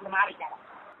သံသမားတွေကြတာ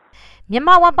။မြန်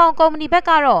မာဝန်ပေါင်ကုမ္ပဏီဘက်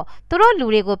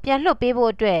ကတော့သူတို့လူတွေကိုပြန်လွှတ်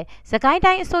ပေးဖို့အတွက်စကို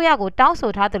င်းတိုင်းအစိုးရကိုတောင်း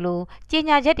ဆိုထားတယ်လို့ကြေ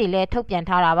ညာချက်တွေလ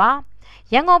ည်းထုတ်ပြန်ထားတာပါ။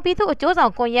ရန်ကုန်ပြည်သူ့အကျိုး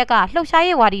ဆောင်ကွန်ရက်ကလှုပ်ရှား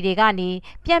ရေးဝါဒီတွေ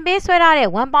ကနေပြန်ပေးဆွဲထား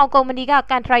တဲ့ဝန်ပေါင်ကုမ္ပဏီ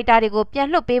ကကန်ထရိုက်တာတွေကိုပြန်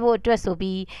လွှတ်ပေးဖို့အတွက်ဆို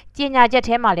ပြီး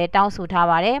ကြေညာချက်ထဲမှာလည်းတောင်းဆိုထား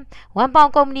ပါတယ်။ဝန်ပေါ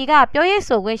င်ကုမ္ပဏီကပြော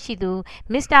ရေးဆိုခွင့်ရှိသူ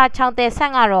မစ္စတာချောင်းတဲဆ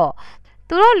န့်ကတော့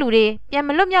သူတို့လူတွေပြန်မ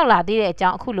လွတ်မြောက်လာသေးတဲ့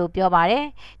အကြောင်းအခုလိုပြောပါတယ်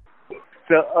။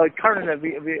 So currently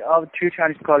we our 2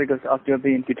 Chinese colleagues are still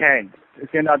being detained.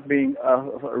 They're not being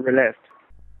released.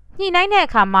 ညှိနှိုင်းတဲ့အ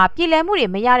ခါမှာပြည်လည်မှုတွေ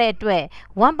မရတဲ့အတွက်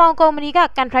ဝန်ပေါင်ကုမ္ပဏီက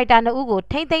ကန်ထရိုက်တာ2ဦး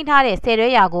ကိုထိမ့်သိမ်းထားတဲ့ဆယ်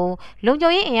ရွဲရာကို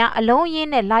လုံခြုံရေးအင်အားအလုံးအရင်း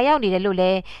နဲ့လာရောက်နေတယ်လို့လ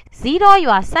ည်းဇီးတော်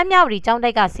ရွာစမ်းမြောက်ရီကျောင်း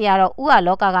တိုက်ကဆရာတော်ဦးအ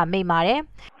လောကကမိန့်ပါတယ်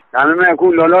။ဒါပေမဲ့အ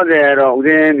ခုလောလောဆယ်တော့ဦးစ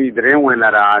င်းဒီသတင်း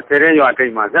ဝင်လာတာဆယ်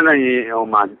ရွာထိပ်မှာဆက်လက်ရေးဟို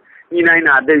မှာညှိနှို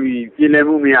င်းတာတိတ်ပြီးပြည်လည်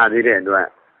မှုမရသေးတဲ့အတွက်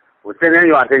ဟိုဆယ်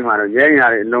ရွာထိပ်မှာတော့ရဲ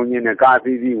ရည်အလုံးရင်းနဲ့ကား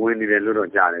စီးစီးဝင်နေတယ်လို့တော့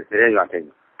ကြားတယ်ဆယ်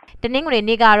ရွာထိပ်တနင်္ဂနွေ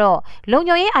နေ့ကတော့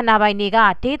လုံခြုံရေးအာဏာပိုင်တွေ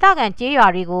ကဒေသခံကျေး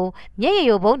ရွာတွေကိုမျက်ရည်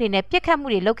ယိုဗုံးတွေနဲ့ပစ်ခတ်မှု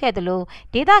တွေလုပ်ခဲ့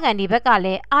တယ်လို့ဒေသခံတွေဘက်ကလ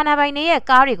ည်းအာဏာပိုင်တွေရဲ့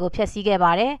ကားတွေကိုဖျက်ဆီး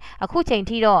ခဲ့ပါတယ်။အခုချိန်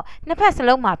ထိတော့နှစ်ဖက်စ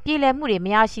လုံးမှာပြည်လည်မှုတွေ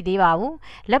မရရှိသေးပါဘူး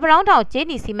။လက်ပံတောင်ကျေး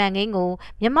နီစီမံကိန်းကို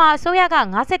မြန်မာအစိုးရက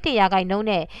51ရာခိုင်နှု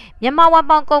န်းနဲ့မြန်မာ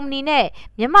ဝန်ပေါင်ကုမ္ပဏီနဲ့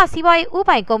မြန်မာစီးပွားရေး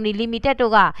ဥပိုင်ကုမ္ပဏီလီမိတက်တို့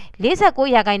က49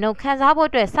ရာခိုင်နှုန်းခန့်စားဖို့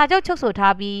အတွက်စာချုပ်ချုပ်ဆို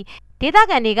ထားပြီးဒေသ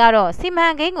ခံတွေကတော့စီ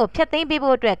မံကိန်းကိုဖျက်သိမ်းပေး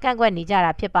ဖို့အတွက်က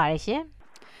န့်ကွက်နေကြတာဖြစ်ပါတယ်ရှင်။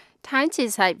ထိုင်း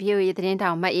ချီဆိုင် VOA သတ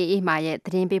င်းတောင်မအေးအေးမာရဲ့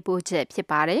သတင်းပေးပို့ချက်ဖြစ်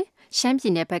ပါတယ်။ရှ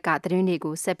မ်းပြည်နယ်ဘက်ကသတင်းတွေ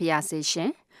ကိုဆက်ပြ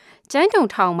ရစီရှင်။ကျန်းတုံ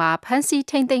ထောင်မှာဖမ်း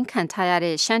ဆီးထိမ့်သိမ်းခံထား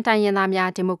ရတဲ့ရှမ်းတိုင်းရင်းသားများ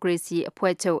ဒီမိုကရေစီ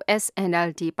အဖွဲ့ချုပ်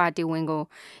SNLD ပါတီဝင်ကို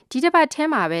ဒီတစ်ပတ်ထဲ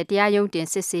မှာပဲတရားရုံးတင်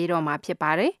စစ်ဆေးတော့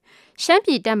မှာဖြစ်ပါတယ်။ရှ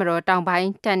မ်းပြည်တပ်မတော်တောင်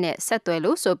ပိုင်းတပ်နဲ့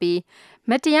ဆက်သွယ်လို့ဆိုပြီး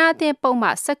မတရားအသင်း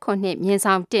ပုံမှန်19မြ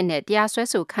င်းဆောင်1နဲ့တရားစွဲ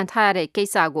ဆိုခံထားရတဲ့ကိစ္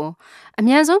စကို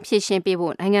အမြန်ဆုံးဖြေရှင်းပေး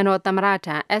ဖို့နိုင်ငံတော်သမ္မတ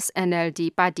ထံ SNLD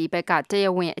ပါတီဘက်က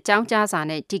တရားဝင်အကြော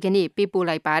င်းကြားစာနဲ့ဒီကနေ့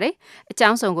ပေးပို့လိုက်ပါတယ်။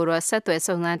အကြောင်းစုံကိုတော့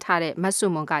ဆက်သွယ်စုံစမ်းထားတဲ့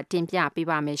မဆုမွန်ကတင်ပြပေး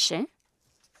ပါမယ်ရှင်။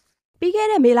ပြီး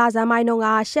ခဲ့တဲ့မေလဇန်ပိုင်းတုန်းက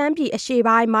ရှမ်းပြည်အရှေ့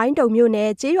ပိုင်းမိုင်းတုံမြို့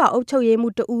နယ်ကျေးရွာအုပ်ချုပ်ရေး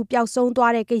မှူး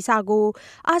တဦးပျောက်ဆုံးသွားတဲ့ကိစ္စကို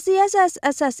RCSS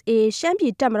SSA ရှ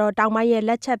မ်းပြည်တပ်မတော်တောင်ပိုင်း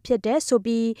ရဲ့လက်ချက်ဖြစ်တဲ့ဆို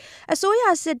ပြီး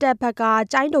အစိုးရစစ်တပ်ဘက်က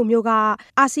ကျိုင်းတုံမြို့က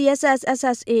RCSS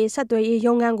SSA ဆက်သွယ်ရေး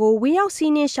ရုံးခန်းကိုဝင်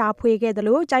ရောက်စီးနင်းရှာဖွေခဲ့တယ်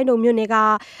လို့ကျိုင်းတုံမြို့နယ်က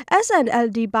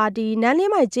SNLD ပါတီနန်း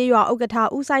လေးမိုင်ကျေးရွာဥက္ကဋ္ဌ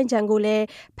ဦးဆိုင်ချန်ကိုလည်း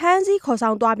ဖမ်းဆီးခေါ်ဆော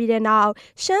င်သွားပြီးတဲ့နောက်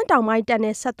ရှမ်းတောင်ပိုင်း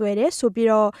တပ်နဲ့ဆက်သွယ်တဲ့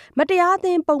ဆိုပြီးတော့မတရားအသ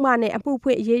င်းပုံမှန်နဲ့အ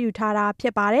မှုဖွင့်အရေးယူ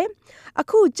ထားတာဖြစ်ပါတယ်။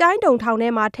အခုကျိုင်းတုံထောင်ထဲ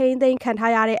မှာထိန်းသိ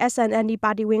မ်းခံထားရတဲ့ SNLD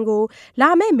ပါတီဝင်ကို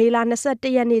လာမယ့်မေလ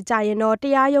21ရက်နေ့ကျရင်တော့တ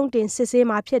ရားရုံးတင်စစ်ဆေး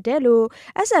မှာဖြစ်တယ်လို့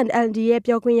SNLD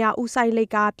ရဲ့ပြောခွင့်ရဦးဆိုင်လိတ်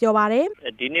ကပြောပါတယ်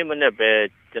။ဒီနေ့မ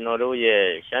နေ့ပဲကျွန်တော်တို့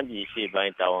ရဲ့ရှမ်းပြည်ရှေ့ပိုင်း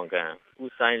တာ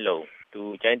ဝန်ခံဦးဆိုင်လုံး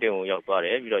သူကျိုင်းတုံကိုရောက်သွား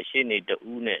တယ်ပြီးတော့ရှေ့နေတ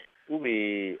ဦးနဲ့ဥ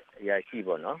ပဒေအရာ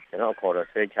ရှိပေါ့နော်ကျွန်တော်ခေါ်တော့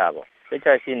ဆွဲချပေါ့ဆွဲချ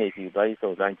ရှေ့နေစီဘာကြီး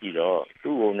စုံစမ်းကြည့်တော့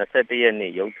သူ့ကို21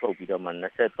ရက်နေ့ရုံးထုတ်ပြီးတော့မှ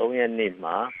23ရက်နေ့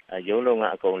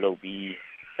မှာရုံးလုံးကအကုန်လုပ်ပြီး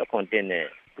7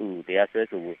နဲ့သူတရားစွဲ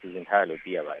ဆိုဖို့စီစဉ်ထားတယ်လို့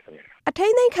သိရပါတယ်ခင်ဗျ။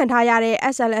အထိန်းသိမ်းခံထားရတဲ့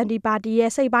SNLD ပါတီ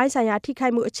ရဲ့စိတ်ပိုင်းဆိုင်ရာထိ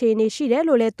ခိုက်မှုအခြေအနေရှိ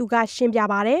တယ်လို့လည်းသူကရှ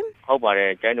င်းပြပါတယ်။ဟုတ်ပါ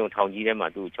တယ်ကျိုင်းတုံထောင်ကြီးထဲ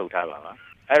မှာသူချုပ်ထားပါပါ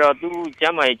။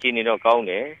အဲ့တော့သူကျမ်းမာရေးအခြေအနေတော့ကောင်း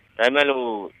တယ်။ဒါပေ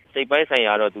မဲ့လို့စိတ်ပိုင်းဆိုင်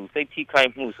ရာတော့သူစိတ်ထိ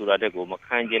ခိုက်မှုဆိုတာတက်ကိုမ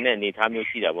ခံကျင်တဲ့အနေအထား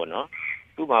မျိုးရှိတာပေါ့နော်။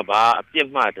သူ့မှာဘာ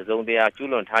အပြစ်မှတစုံတရာကျူး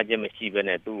လွန်ထားခြင်းမရှိဘဲ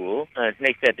နဲ့သူ့ကိုနှိ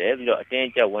ပ်စက်တယ်ပြီးတော့အတ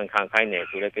င်းအကျပ်ဝန်ခံခိုင်းတယ်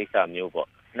ဆိုတဲ့ကိစ္စမျိုးပေါ့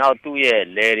နောက်သူ့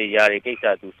ရဲ့လဲတွေຢာတွေကိစ္စ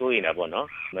သူစိုး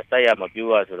ရင်တာပေါ့နော်မဆက်ရမပြိုး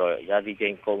ရဆိုတော့ရာသီ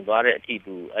ချိန်ကုန်သွားတဲ့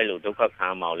အထိသူအဲ့လိုဒုက္ခခံ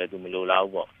မှအောင်လဲသူမလိုလား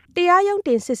ဘူးပေါ့တရားရုံးတ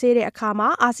င်စစ်ဆေးတဲ့အခါမှာ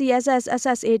RCSS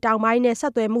SSA တောင်ပိုင်းနဲ့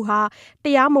ဆက်သွယ်မှုဟာ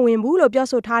တရားမဝင်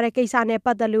ဘူးလို့ပြောဆိုထားတဲ့ကိစ္စနဲ့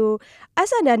ပတ်သက်လို့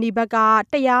SNLD ဘက်က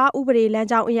တရားဥပဒေလမ်း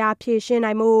ကြောင်းအရာဖြေရှင်း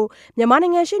နိုင်မှုမြန်မာ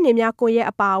နိုင်ငံရှေ့နေများကွန်ရက်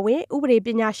အပါအဝင်ဥ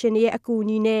ပဒေပညာရှင်တွေရဲ့အကူအ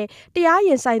ညီနဲ့တရားရ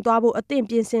င်ဆိုင်သွားဖို့အသင့်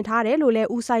ပြင်ဆင်ထားတယ်လို့လ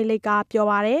ည်းဦးဆိုင်လိတ်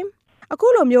ကပြောပါတယ်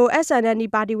အခုလိုမျိုး SNLD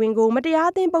ပါတီဝင်ကိုမတ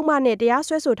ရားအသင်းပုံမှန်နဲ့တရား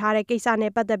စွဲဆိုထားတဲ့ကိစ္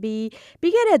စနဲ့ပတ်သက်ပြီး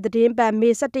ပြီးခဲ့တဲ့သတင်းပတ်မေ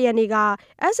17ရက်နေ့က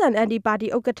SNLD ပါတီ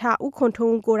ဥက္ကဋ္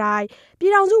ဌဦးခွန်ထွန်းကိုယ်တိုင်ပြ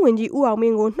ည်ထောင်စုဝန်ကြီးဦးအောင်မ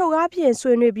င်းကိုနှုတ်အားဖြ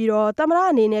င့်ဆွေးနွေးပြီးတော့သမ္မတ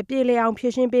အနေနဲ့ပြည်လည်အောင်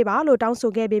ဖြေရှင်းပေးပါလို့တော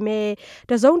င်းဆိုခဲ့ပေမဲ့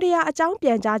တစုံတရာအကြော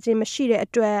င်းပြန်ကြားခြင်းမရှိတဲ့အ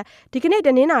တွက်ဒီကနေ့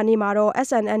တနင်္လာနေ့မှာတော့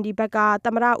SNLD ဘက်က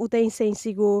သမ္မတဦးသိန်းစိန်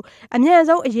စီကိုအမြန်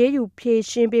ဆုံးအရေးယူ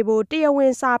ဖြေရှင်းပေးဖို့တရားဝ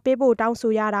င်စာပေးဖို့တော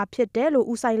င်းဆိုရတာဖြစ်တယ်လို့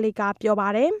ဦးဆိုင်လိတ်ကပြောပါ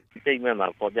တယ် statement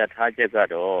မှာပေါ်ပြထားချက်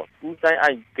ကတော့ဦးဆိုင်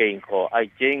အိုက်ဂိန်ခေါ်အိုက်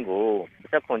ကျင်းကို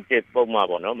ဆက်ခွန်ကျစ်ပုံ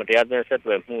မှာပေါ့နော်မတရားသင်း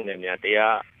ဆက်သွယ်မှုနဲ့များတ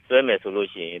ရားစွဲမယ်ဆိုလို့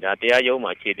ရှိရင်ဒါတရားရုံး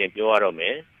မှာခြေတင်ပြောရတော့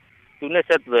မယ်သူနဲ့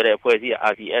ဆက်သွယ်တဲ့အဖွဲ့အစည်း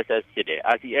RCSS ဖြစ်တယ်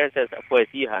RCSS အဖွဲ့အ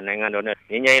စည်းဟာနိုင်ငံတော်နဲ့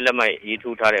ငြိမ်းချမ်းရေးလက်မှတ်ရေး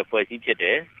ထိုးထားတဲ့အဖွဲ့အစည်းဖြစ်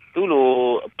တယ်သူ့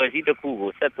လိုအဖွဲ့အစည်းတစ်ခု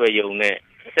ကိုဆက်သွယ်ရုံနဲ့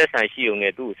ဆက်ဆံရှိုံ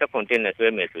နဲ့သူ့ဆက်ခွန်တင်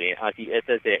နဲ့ဆွဲမယ်ဆိုရင်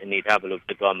RCSS ရဲ့အနေအထားဘယ်လိုဖြ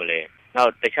စ်သွားမလဲနော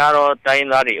က်တခြားသောတိုင်း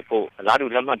သားတွေအဖို့အ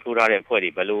လားတူလက်မှတ်ထိုးထားတဲ့အဖွဲ့တွေ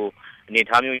ဘယ်လိုအနေအ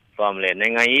ထားမျိုးသွားမလဲနို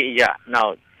င်ငံရေးအရာ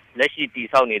နောက်လက်ရှိတည်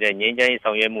ဆောက်နေတဲ့ငြိမ်းချမ်းရေး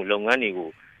ဆောင်ရွက်မှုလုပ်ငန်းတွေကို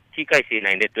ထိ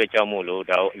ခိုက်စေနိုင်တဲ့အတွက်ကြော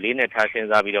င့်မို့လို့ဒါကိုအလေးနဲ့ထားစဉ်း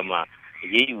စားပြီးတော့မှအ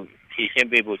ရေးယူဖြေရှ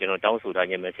င်းပေးဖို့ကျွန်တော်တောင်းဆို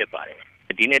ထားခြင်းပဲဖြစ်ပါ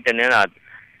တယ်ဒီနေ့တန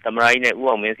င်္လာသမရာကြီးနဲ့ဦး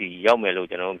အောင်မင်းစီရောက်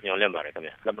မယ်လို့ကျွန်တော်မျှော်လင့်ပါတယ်ခင်ဗျ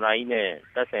သမရာကြီး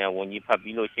နဲ့တပ်ဆိုင်ရာဝန်ကြီး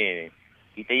ဖတ်ပြီးလို့ရှိ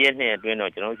ရင်ဒီတရက်နှစ်အတွ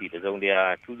င်းတော့ကျွန်တော်စီတစုံ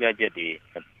တရာထူးခြားချက်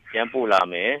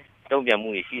တွေပြန်ပို့လာမယ်တုံ့ပြန်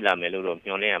မှုတွေရှိလာမယ်လို့တော့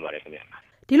မျှော်လင့်ရပါတယ်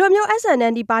ခင်ဗျဒီလိုမျိုး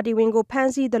SNLD ပါတီဝင်ကို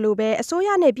ဖမ်းဆီးတယ်လို့ပဲ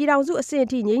အစိုးရနဲ့ပြည်ထောင်စုအဆင့်အ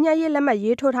ထိငြိမ်းချမ်းရေး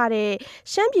လက်မှတ်ရေးထိုးထားတဲ့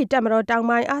ရှမ်းပြည်တပ်မတော်တောင်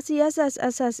ပိုင်း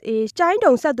RCSS/SSA ကျို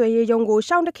င်းတုံဆက်သွယ်ရေးရုံး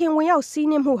ကိုရှောင်းတခင်ဝင်ရောက်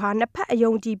စီးနင်းမှုဟာနှစ်ဖက်အ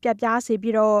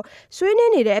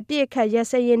ယုံကြည်ပြတ်ပြားစေပြီးတော့ဆွေးနွေးနေတဲ့အပြစ်အခတ်ရက်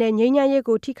စဲရေးနဲ့ငြိမ်းချမ်းရေး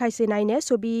ကိုထိခိုက်စေနိုင်တယ်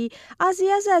ဆိုပြီး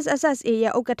RCSS/SSA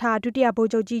ရဲ့ဥက္ကဋ္ဌဒုတိယဗိုလ်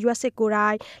ချုပ်ကြီးရွက်စစ်ကိုယ်တို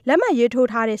င်လက်မှတ်ရေးထိုး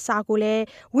ထားတဲ့စာကိုလ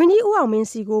ည်းဝန်ကြီးဦးအောင်မ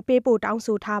င်းစီကိုပေးပို့တော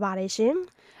င်းဆိုထားပါတယ်ရှင်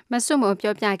မဆုမ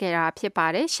ပြောပြ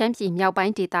ခဲ့တာဖြစ်ပါတယ်ရှမ်းပြည်မြောက်ပို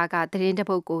င်းဒေသကသတင်း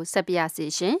တပုတ်ကိုဆက်ပြရစီ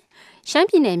ရှင်ရှ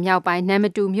မ်းပြည်နယ်မြောက်ပိုင်းနမ်မ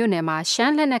တူမြို့နယ်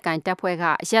မှာရှမ်းလက်နက်ကိုင်တပ်ဖွဲ့ကအ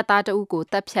ရက်သားတအုပ်ကို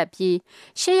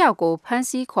တပ်ဖြတ်ပြီး၈ယောက်ကိုဖမ်း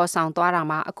ဆီးခေါ်ဆောင်သွားတာ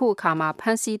မှာအခုအခါမှာ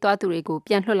ဖမ်းဆီးသွားသူတွေ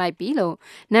ကိုပြန်လွှတ်လိုက်ပြီလို့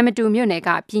နမ်မတူမြို့နယ်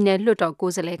ကပြည်နယ်လွှတ်တော်ကို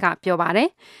ယ်စားလှယ်ကပြောပါ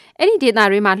တယ်အဲ့ဒီဒေ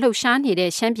သတွေမှာလှုပ်ရှားနေ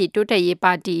တဲ့ရှမ်းပြည်တိုးတက်ရေး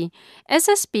ပါတီ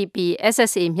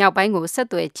SSPP/SSA မြောက်ပိုင်းကိုဆက်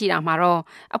သွယ်ကြည့်တာမှာတော့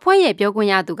အဖွဲ့ရဲ့ပြောခွ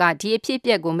င့်ရသူကဒီအဖြစ်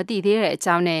အပျက်ကိုမသိသေးတဲ့အ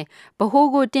ကြောင်းနဲ့ဗဟို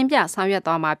ကိုတင်ပြ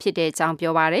ဆောင်ရွက်သွားမှာဖြစ်တဲ့အကြော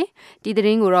င်းပြောပါတယ်ဒီသတ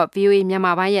င်းကိုတော့ VOA မြန်မာ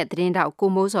ပိုင်းရဲ့သတင်းတောက်ကို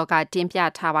မိုးစောက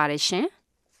တင်ပြထားပါ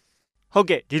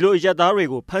တယ်ရှင်ဟုတ်ကဲ့ဒီလိုရက်သားတွေ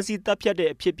ကိုဖမ်းဆီး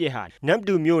တပ်ဖြတ်တဲ့အဖြစ်အပျက်ဟာ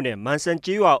နမ်တူမြို့နယ်မန်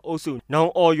ဆန်ကျေးရွာအုပ်စု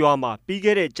နောင်အော်ရွာ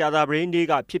မှာပြီးခဲ့တဲ့ကြာသပတေးနေ့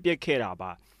ကဖြစ်ပျက်ခဲ့တာ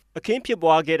ပါအခ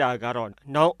င်းဖြစ်ပွားခဲ့တာ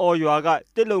ကတော့နောင်အော်ရွာက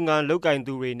တစ်လုံငန်းလုတ်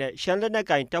ကင်သူတွေနဲ့ရှမ်းလက်နက်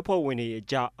ကင်တပ်ဖွဲ့ဝင်တွေ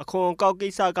အကြားအခွန်အကောက်ကိ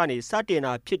စ္စကနေစတင်တာ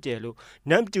ဖြစ်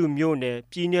တယ်လို့နမ်တူမြို့နယ်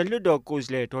ပြည်နယ်လွှတ်တော်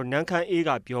ကိုယ်စားလှယ်ဒေါ်နန်းခမ်းအေးက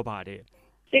ပြောပါ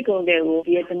တယ်စစ်ကုံတွေ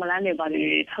ကိုဒီတမလန်းတွေပါ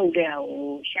တွေထုတ်တဲ့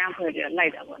ဟိုရှမ်းဖွဲ့တွေလို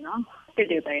က်တာပေါ့နော်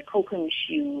တစ်တွေပဲခုတ်ခွင့်မ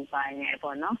ရှိဘူးပါနေ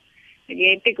ပေါ့နော်တက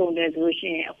ယ်တစ်ကုံတွေဆိုရှ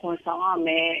င်အခွန်ဆောင်ရမ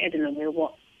ယ်အဲ့ဒီလို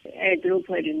မျိုးပေါ့အဲ့သူတို့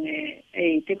ဖွဲ့တွေနဲ့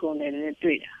အဲ့တစ်ကုံတွေ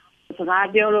နဲ့တွေ့တာစ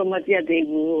ကားပြောလို့မပြတ်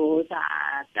သေးဘူးစာ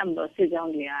တမ်တော့စစ်ကြော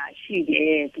င်းတွေကရှိ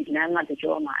တယ်ဒီလမ်းမှာ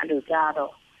တကြောမှာအဲ့လိုကြား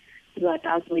တော့သူ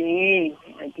ကတောင်းဆို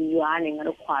ရင်ဒီရွာနေငါ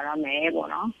တို့ခွာရ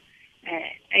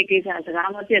မယ်ပေါ့နော်အဲ့ကိစ္စစ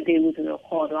ကားမပြတ်သေးဘူး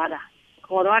ဆိုတော့ခေါ်သွားတ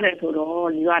ယ်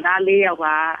ဆိုတော့ရွာသား၄ယောက်က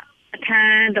အထ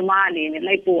မ်းဓမ္မအနေ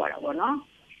နဲ့လိုက်ပို့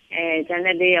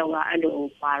ရတာပေါ့နော်ကျန်တဲ့၄ယောက်ကအဲ့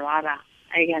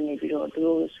လိုပါသွားတာအဲ့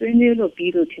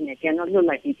ကနေပြီးတော့သူတို့ဆွေးနွေးလို့ပြီးလို့ထင်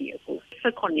တယ်ပြန်တော့လွတ်လိုက်ပြီအခု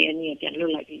18ရက်နေ့ပြန်လွ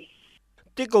တ်လိုက်ပြီ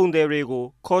တစ်ကုံတွေကို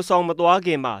ခေါ်ဆောင်မသွား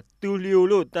ခင်မှာသူလျို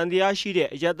လို့တန်တရားရှိ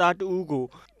တဲ့အရက်သားတဦးကို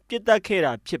ပြစ်တက်ခဲ့တာ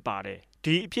ဖြစ်ပါ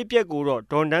တယ်ဒီအဖြစ်အပျက်ကိုတော့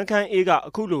ဒေါ်နန်းခမ်းအေးက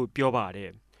အခုလိုပြောပါ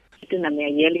တယ်သူနာမည်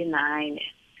ရဲလေးနိုင်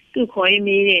တယ်သူခေါ်ရ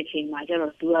င်းမေးတဲ့အချိန်မှာကျတော့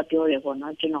သူကပြောတယ်ပေါ့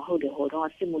နော်ကျွန်တော်ဟုတ်တယ်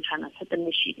ဟိုတော့စစ်မှုထမ်းတာ17နှ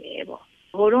စ်ရှိတယ်ပေါ့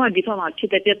ဟိုတော့ဒီဖက်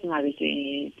မှာဖြစ်တဲ့ပြဿနာတွေဆိုရ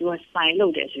င်သူကစ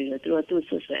ပိုင်လုပ်တယ်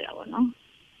ဆိုတော့သူဆွဆွဲတာပေါ့နော်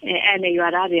အဲ့နဲ့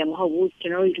ရွာသားတွေမဟုတ်ဘူးကျွ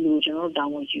န်တော်တို့ကျွန်တော်တော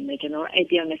င်းဝင်ယူမယ်ကျွန်တော်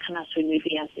အဲ့တယောက်နဲ့ခဏဆွေးနွေးပြ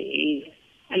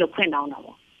ရစီအဲ့လိုခွင့်တောင်းတာ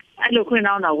ပေါ့အဲ့လိုခွ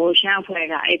င့်တောင်းတာကိုရှမ်းအဖွဲ့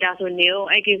ကအဲ့ဒါဆိုနေအောင်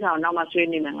အဲ့ကိစ္စကိုနောက်မှဆွေး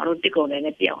နွေးမယ်ငါတို့တစ်ကုန်လည်း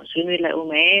နဲ့ပြအောင်ဆွေးနွေး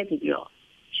လိုက်ဦးမယ်ဒီပြီးတော့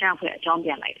ရှမ်းအဖွဲ့အကြောင်းပြ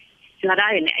န်လိုက်တယ်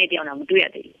ရွာသားတွေနဲ့အဲ့တယောက်တော့မတွေ့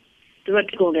ရသေးဘူးသူက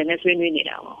တစ်ကုန်လည်းနဲ့ဆွေးနွေးနေ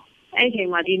တာပေါ့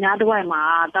အဲ့ဒီမှာဒီနားတစ်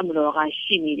ဝိုက်မှာတပ်မတော်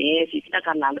ကရှိနေတယ်ဒီတက်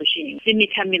ကလာလို့ရှိရင်စစ်မိ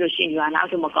ခတ်မိလို့ရှိရင်ရွာ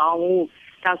နောက်ဆိုမကောင်းဘူး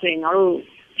ဒါဆိုရင်ငါတို့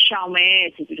ရှောင်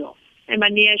မယ်ဆိုပြီးတော့အဲ့မ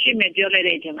နေရရှိမယ်ပြောလိုက်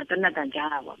တဲ့အချိန်မှာတနက်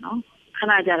တန်ကြားတာပေါ့နော်ခ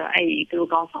ဏကြတော့အဲ့ဒီသူတို့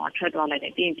ကောင်းဆောင်ထွက်သွားလိုက်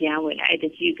တယ်ပြင်ပြန်ဝင်လာအဲ့တ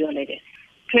ကြီးပြောလိုက်တယ်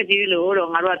ထွက်ကြ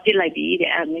ည့်လို့တော့ငါတို့ကပြစ်လိုက်ပြီ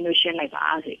တဲ့အဲ့မင်းတို့ရှင်းလိုက်ပါ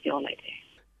ဆိုပြောလိုက်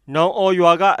တယ်နောင်အော်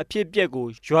ရွာကအဖြစ်အပျက်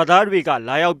ကိုရွာသားတွေ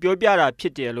ကလာရောက်ပြောပြတာဖြ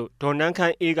စ်တယ်လို့ဒေါ်နန်းခ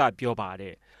မ်းအေးကပြောပါတ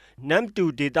ယ်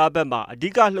နမ်တူဒေတာဘက်မှာအဓိ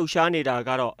ကလှုပ်ရှားနေတာ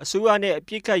ကတော့အစိုးရနဲ့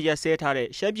အပြစ်ခတ်ရက်စဲထား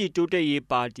တဲ့ရှမ်းပြည်တိုးတက်ရေး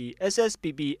ပါတီ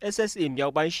SSPP/SSA မြော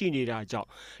က်ပိုင်းရှိနေတာကြောင့်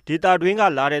ဒေတာတွင်းက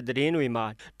လာတဲ့သတင်းတွေမှာ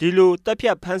ဒီလိုတပ်ဖြ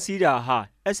တ်ဖမ်းဆီးတာဟာ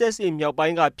SSA မြောက်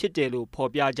ပိုင်းကဖြစ်တယ်လို့ဖော်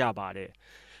ပြကြပါ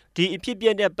တယ်ဒီအဖြစ်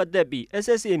အပျက်နဲ့ပတ်သက်ပြီး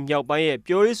SSA မြောက်ပိုင်း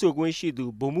ရဲ့ပြောရေးဆိုခွင့်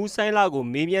ရှိသူဗိုလ်မှူးဆိုင်လာကို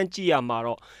မေးမြန်းကြည့်ရ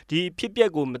မှာတော့ဒီအဖြစ်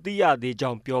အပျက်ကိုမသိရ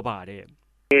သေးကြောင်းပြောပါ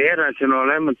တယ်အဲ့ဒါ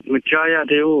ကျွန်တော်လည်းမကြား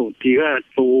ရသေးဘူးဒီက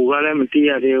ဟိုကလည်း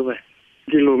မသိရသေးဘူးပဲ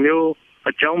ဒီလိုမျိုး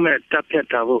အကြောင်းမဲ့တပ်ဖြတ်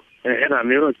တာဖို့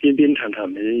အဲ့ဒါမျိုးတော့ပြင်းပြင်းထန်ထန်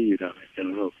မေးယူတာပဲကျွန်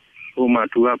တော်တို့ဟိုမှာ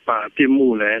သူ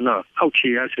ကပါပြစ်မှုလဲနော်အောက်ခြေ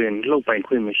ရဆိုရင်လောက်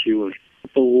ပိုင်ခွင့်မရှိ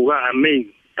ဘူးဟိုကအမိတ်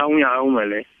တောင်းရအောင်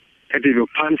မယ်လေအဲ့ဒီ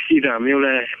လိုဖန်စီတာ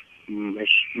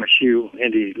မျိုးလဲမရှိဘူး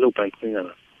အဲ့ဒီလောက်ပိုင်ခွင့်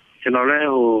ရတာ ကျွန်တော်လည်း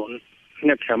ဟို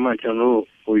နှစ်ဖြာမှကျွန်တော်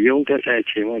ဟိုရုံးတက်တဲ့အ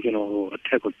ချိန်မှာကျွန်တော်ဟိုအထ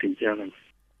က်ကိုတင်ပြလိုက်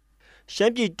ရှ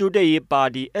မ်းပြည်တိုးတက်ရေးပါ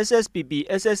တီ SSPP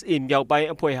SSA မြောက်ပိုင်း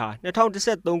အဖွဲ့ဟာ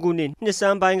2013ခုနှစ်နှစ်ဆ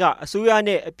န်းပိုင်းကအစိုးရ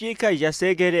နဲ့အပြည့်အခတ်ရပ်စဲ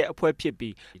ခဲ့တဲ့အဖွဲ့ဖြစ်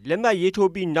ပြီးလက်မှတ်ရေး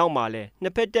ထိုးပြီးနောက်မှာလည်းနှ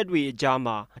စ်ဖက်တပ်တွေအကြား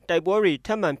မှာတိုက်ပွဲတွေထ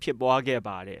ပ်မံဖြစ်ပွားခဲ့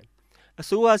ပါတယ်။အ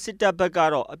စိုးရစစ်တပ်ဘက်က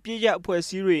တော့အပြည့်ရအဖွဲ့အစ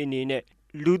ည်းတွေအနေနဲ့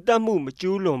လူတက်မှုမ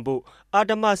ကျူးလွန်ဖို့အာ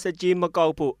ဓမစကြေးမကော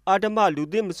က်ဖို့အာဓမလူ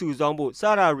သစ်မစုဆောင်းဖို့စ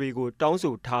တာတွေကိုတောင်း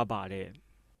ဆိုထားပါတယ်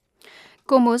။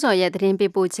ကိုမိုးစောရဲ့သတင်း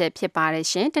ပေးပို့ချက်ဖြစ်ပါတယ်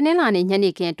ရှင်။တနင်္လာနေ့ည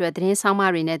နေခင်းအတွက်သတင်းဆောင်မ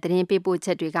တွေနဲ့သတင်းပေးပို့ချ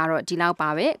က်တွေကတော့ဒီလောက်ပါ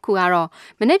ပဲ။အခုကတော့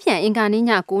မနေ့ပြန်အင်္ဂါနေ့ည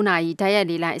9:00နာရီဓာတ်ရိုက်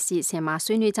လေးလိုက်အစီအစဉ်မှာ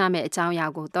ဆွေးနွေးကြမယ့်အကြောင်းအရာ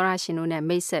ကိုသောရရှင်တို့နဲ့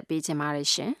မိတ်ဆက်ပေးချင်ပါတယ်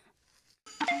ရှင်။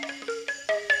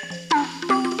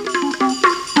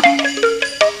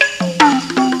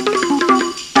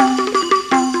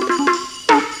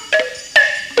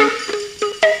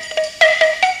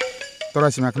တော်ရ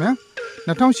ရှိမြခင်ဗျာ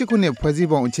2008ခုနှစ်ဖွဲ့စည်း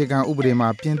ပုံအခြေခံဥပဒေမှာ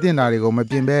ပြင်သင့်တာတွေကိုမ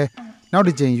ပြင်ဘဲနောက်တ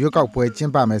စ်ကြိမ်ရွေးကောက်ပွဲကျ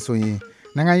င်းပမယ်ဆိုရင်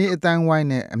နိုင်ငံရေးအတန်းဝိုင်း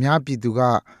နဲ့အများပြည်သူက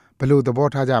ဘယ်လိုသဘော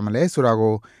ထားကြမလဲဆိုတာ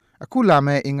ကိုအခုလာမ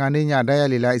ယ့်အင်္ဂါနေ့ညဓာတ်ရို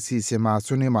က်လေးလိုက်အစီအစဉ်မှာ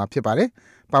ဆွေးနွေးမှာဖြစ်ပါတယ်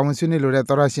။ပါဝင်ဆွေးနွေးလိုတဲ့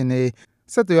သောရရှင်တွေ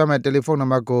ဆက်သွယ်ရမယ့်တယ်လီဖုန်းနံ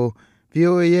ပါတ်ကို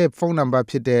VOA ရဲ့ဖုန်းနံပါတ်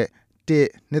ဖြစ်တဲ့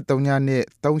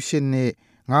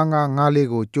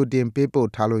1-232-382-5554ကိုကြိုတင်ပေးပို့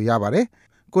ထားလို့ရပါတယ်။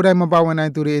ကိုယ်တိုင်မပါဝင်နို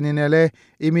င်သူတွေအနေနဲ့လည်း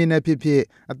အီးမေးလ်နဲ့ဖြစ်ဖြစ်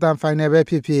အသံဖိုင်နယ်ပဲ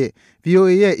ဖြစ်ဖြစ်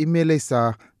VOA ရဲ့အီးမေးလ်လိပ်စာ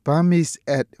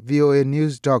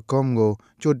burmese@voanews.com ကို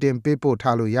ကြိုတင်ပေးပို့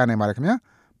ထားလို့ရနိုင်ပါတယ်ခင်ဗျာ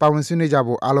ပါဝင်ဆွေးနွေးကြ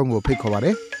ဖို့အားလုံးကိုဖိတ်ခေါ်ပါတ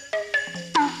ယ်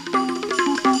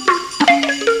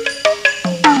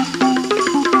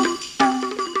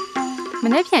မ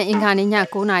နေ့ပြန်အင်္ဂါနေ့ည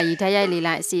9:00နာရီဓာတ်ရိုက်လေး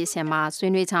လိုက်အစီအစဉ်မှာ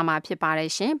ဆွေးနွေးကြမှာဖြစ်ပါတ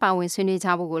ယ်ရှင်။ပါဝင်ဆွေးနွေးကြ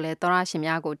ဖို့ကိုလည်းသောရရှင်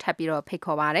များကိုထပ်ပြီးတော့ဖိတ်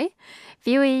ခေါ်ပါတယ်။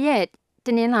 VOA ရဲ့တ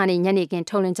နင်္လာနေ့ညနေခင်း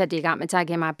ထုတ်လွှင့်ချက်တွေကမကြ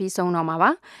ခင်မှာပြီးဆုံးတော့မှာပါ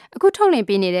အခုထုတ်လွှင့်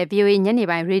ပေးနေတဲ့ VOA ညနေ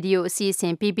ပိုင်းရေဒီယိုအစီအစ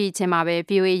ဉ်ပြီးချင်းမှာပဲ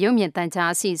VOA ရုပ်မြင်သံကြား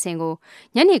အစီအစဉ်ကို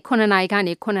ညနေ9:00နာရီက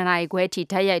နေ9:00နာရီခွဲအထိ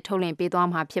ဓာတ်ရိုက်ထုတ်လွှင့်ပေးသွား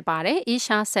မှာဖြစ်ပါတယ်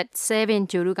Isha Set 7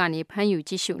 ဂျိုရုကနေဖမ်းယူ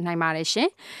ကြည့်ရှုနိုင်ပါတယ်ရှင်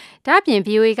ဒါ့အပြင်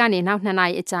VOA ကနေနောက်2နာ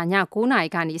ရီအကြာည9:00နာရီ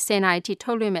ကနေ10:00နာရီအထိ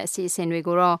ထုတ်လွှင့်မဲ့အစီအစဉ်တွေ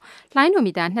ကိုတော့လိုင်းနို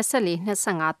မီတာ24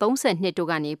 25 32တို့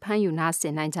ကနေဖမ်းယူနားဆ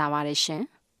င်နိုင်ကြပါတယ်ရှင်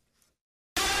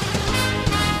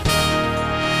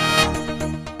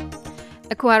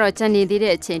အခုကတော့ကြံနေသေး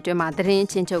တဲ့အချိန်တွင်းမှာသတင်း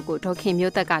ချင်းချုပ်ကိုဒေါခင်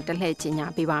မျိုးသက်ကတလှည့်ကြီးညာ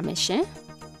ပေးပါမယ်ရှင်။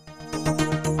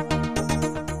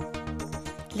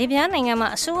လီဗျားနိုင်ငံမှာ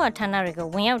အစိုးရဌာနတွေကို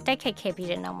ဝင်ရောက်တိုက်ခိုက်ခဲ့ပြီး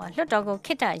တဲ့နောက်မှာလွှတ်တော်ကို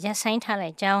ခေတ္တရပ်ဆိုင်းထားလို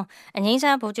က်ကြောင်းအငြိမ်း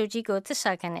စားဗိုလ်ချုပ်ကြီးကိုသစ္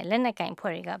စာခံတဲ့လက်နက်ကင်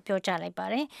ဖွဲ့တွေကပြောကြားလိုက်ပါ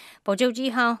တယ်။ဗိုလ်ချုပ်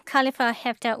ကြီးဟောင်းခါလီဖာဟ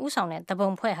က်ဖတာဦးဆောင်တဲ့တပုံ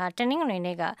ဖွဲ့ဟာတနင်္ဂနွေ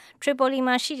နေ့ကထရီပိုလီ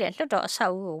မှာရှိတဲ့လွှတ်တော်အဆော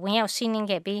က်အဦကိုဝင်ရောက်စီးနင်း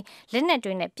ခဲ့ပြီးလက်နက်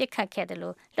တွေနဲ့ပစ်ခတ်ခဲ့တယ်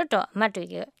လို့လွှတ်တော်အမတ်တွေ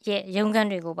ရဲ့ရုံးခန်း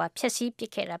တွေကိုပါဖျက်ဆီးပ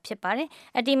စ်ခဲ့တာဖြစ်ပါတယ်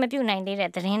။အတိမပြုတ်နိုင်သေး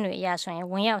တဲ့သတင်းတွေအရဆိုရင်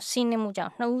ဝင်ရောက်စီးနင်းမှုကြော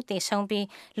င့်2ဦးသေဆုံးပြီး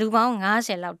လူပေါင်း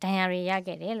90လောက်ဒဏ်ရာတွေရ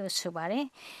ခဲ့တယ်လို့ဆိုပါတယ်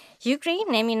။ယူကရိန်း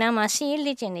နယ်မြေနားမှာစီးရေး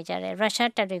လေ့ကျင့်နေကြတဲ့ရု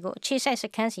ရှားတပ်တွေကိုအခြေစိုက်စ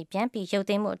ခန်းစီပြန်ပြီးရုပ်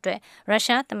သိမ်းမှုအတွက်ရု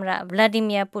ရှားသမ္မတဗလာဒီ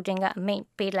မီယာပူတင်ကအမိန့်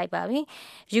ပေးလိုက်ပါပြီ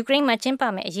။ယူကရိန်းမှာကျင်းပ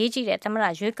မယ့်အရေးကြီးတဲ့သမ္မတ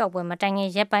ရွေးကောက်ပွဲမတိုင်ခင်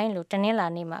ရက်ပိုင်းလို့တနင်္လာ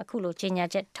နေ့မှာအခုလိုကြေညာ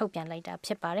ချက်ထုတ်ပြန်လိုက်တာဖြ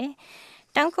စ်ပါတယ်။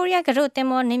တောင်ကိုရီးယားကရုတ်တင်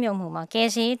မောနင်းမြုပ်မှုမှာကယ်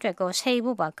ဆယ်ရေးအတွက်ကိုဆေး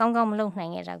ဖို့ပါကောင်းကောင်းမလုပ်နို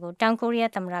င်ခဲ့တာကိုတောင်ကိုရီး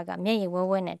ယားသမ္မတကမျက်ရည်ဝဲ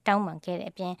ဝဲနဲ့တောင်းပန်ခဲ့တဲ့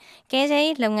အပြင်ကယ်ဆယ်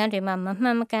ရေးလုပ်ငန်းတွေမှာမမှ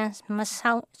န်မကန်မ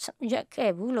ဆောင်ရွက်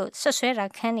ခဲ့ဘူးလို့ဆွဆွဲတာ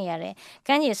ခံနေရတဲ့က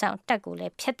မ်းခြေဆောင်တပ်ကိုလ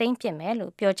ည်းဖျက်သိမ်းပစ်မယ်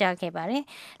လို့ပြောကြားခဲ့ပါတယ်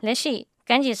။လက်ရှိက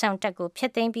မ်းခြေဆောင်တပ်ကိုဖျ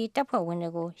က်သိမ်းပြီးတပ်ဖွဲ့ဝင်တွေ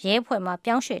ကိုရဲဖွဲ့မှာ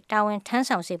ပြောင်းရွှေ့တာဝန်ထမ်း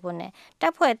ဆောင်စေဖို့နဲ့တ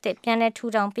ပ်ဖွဲ့အသစ်ပြန်လည်ထူ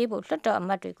ထောင်ပေးဖို့လွှတ်တော်အမ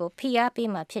တ်တွေကိုဖိအားပေး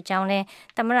မှာဖြစ်ကြောင်းလည်း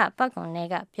သမ္မတပတ်ကွန်နဲ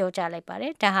ကပြောကြားလိုက်ပါတ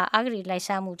ယ်။ဒါဟာအဂတိလိုက်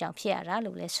စားမှုကြောင့်ဖြစ်ရတာ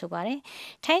လို့လည်းဆိုပါတယ်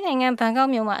။ထိုင်းနိုင်ငံဘန်ကော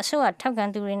က်မြို့မှာအစိုးရထောက်ခံ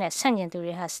သူတွေနဲ့ဆန့်ကျင်သူ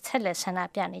တွေဟာဆက်လက်ဆန္ဒ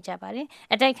ပြနေကြပါတယ်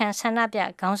။အတိုက်ခံဆန္ဒပြ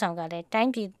ခေါင်းဆောင်ကလည်းထို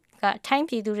င်းပြည်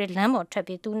သူတွေလမ်းပေါ်ထွက်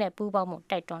ပြီးသူနဲ့ပူးပေါင်းမှု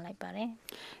တိုက်တွန်းလိုက်ပါတယ်။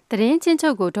သတင်းချင်းချု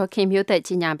ပ်ကိုဒေါခင်မျိုးသက်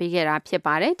ကြီးညာပေးခဲ့တာဖြစ်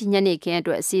ပါတယ်ဒီညနေခင်းအ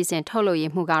တွက်အစီအစဉ်ထုတ်လို့ရ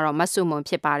မှုကတော့မဆုမွန်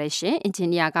ဖြစ်ပါတယ်ရှင်အင်ဂျင်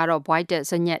နီယာကတော့ White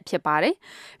ဇညက်ဖြစ်ပါတယ်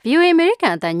VOA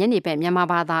American အတန်ညနေပဲမြန်မာ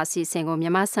ဘာသာအစီအစဉ်ကိုမြ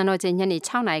န်မာစံတော်ချိန်ညနေ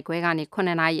6နာရီခွဲကနေ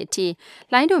9နာရီအထိ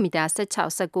လိုင်းဒိုမီတာ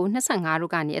16 19 25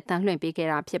တို့ကနေအတန်လွှင့်ပေးခဲ့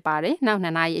တာဖြစ်ပါတယ်နောက်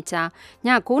2နာရီအကြာည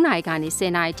9နာရီကနေ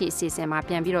10နာရီအထိအစီအစဉ်မှာ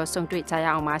ပြန်ပြီးတော့ဆုံတွေ့ကြရ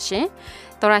အောင်ပါရှင်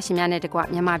တော်ရရှိများနဲ့တကွ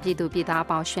မြန်မာပြည်သူပြည်သားအ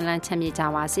ပေါင်းရှင်လန်းချမ်းမြေ့ကြ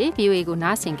ပါစေ VOA ကို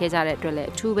နားဆင်ခဲ့ကြတဲ့အတွက်လည်း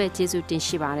အထူးပဲကျေးဇူးတင်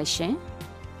ရှိပါတယ်ရှင်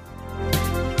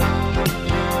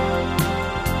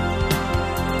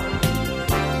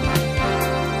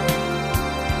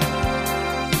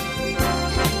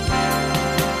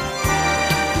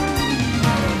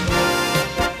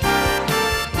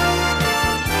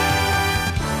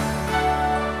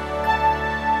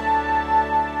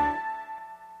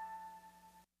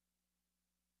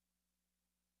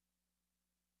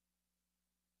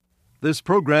This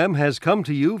program has come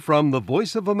to you from the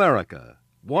Voice of America,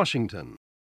 Washington.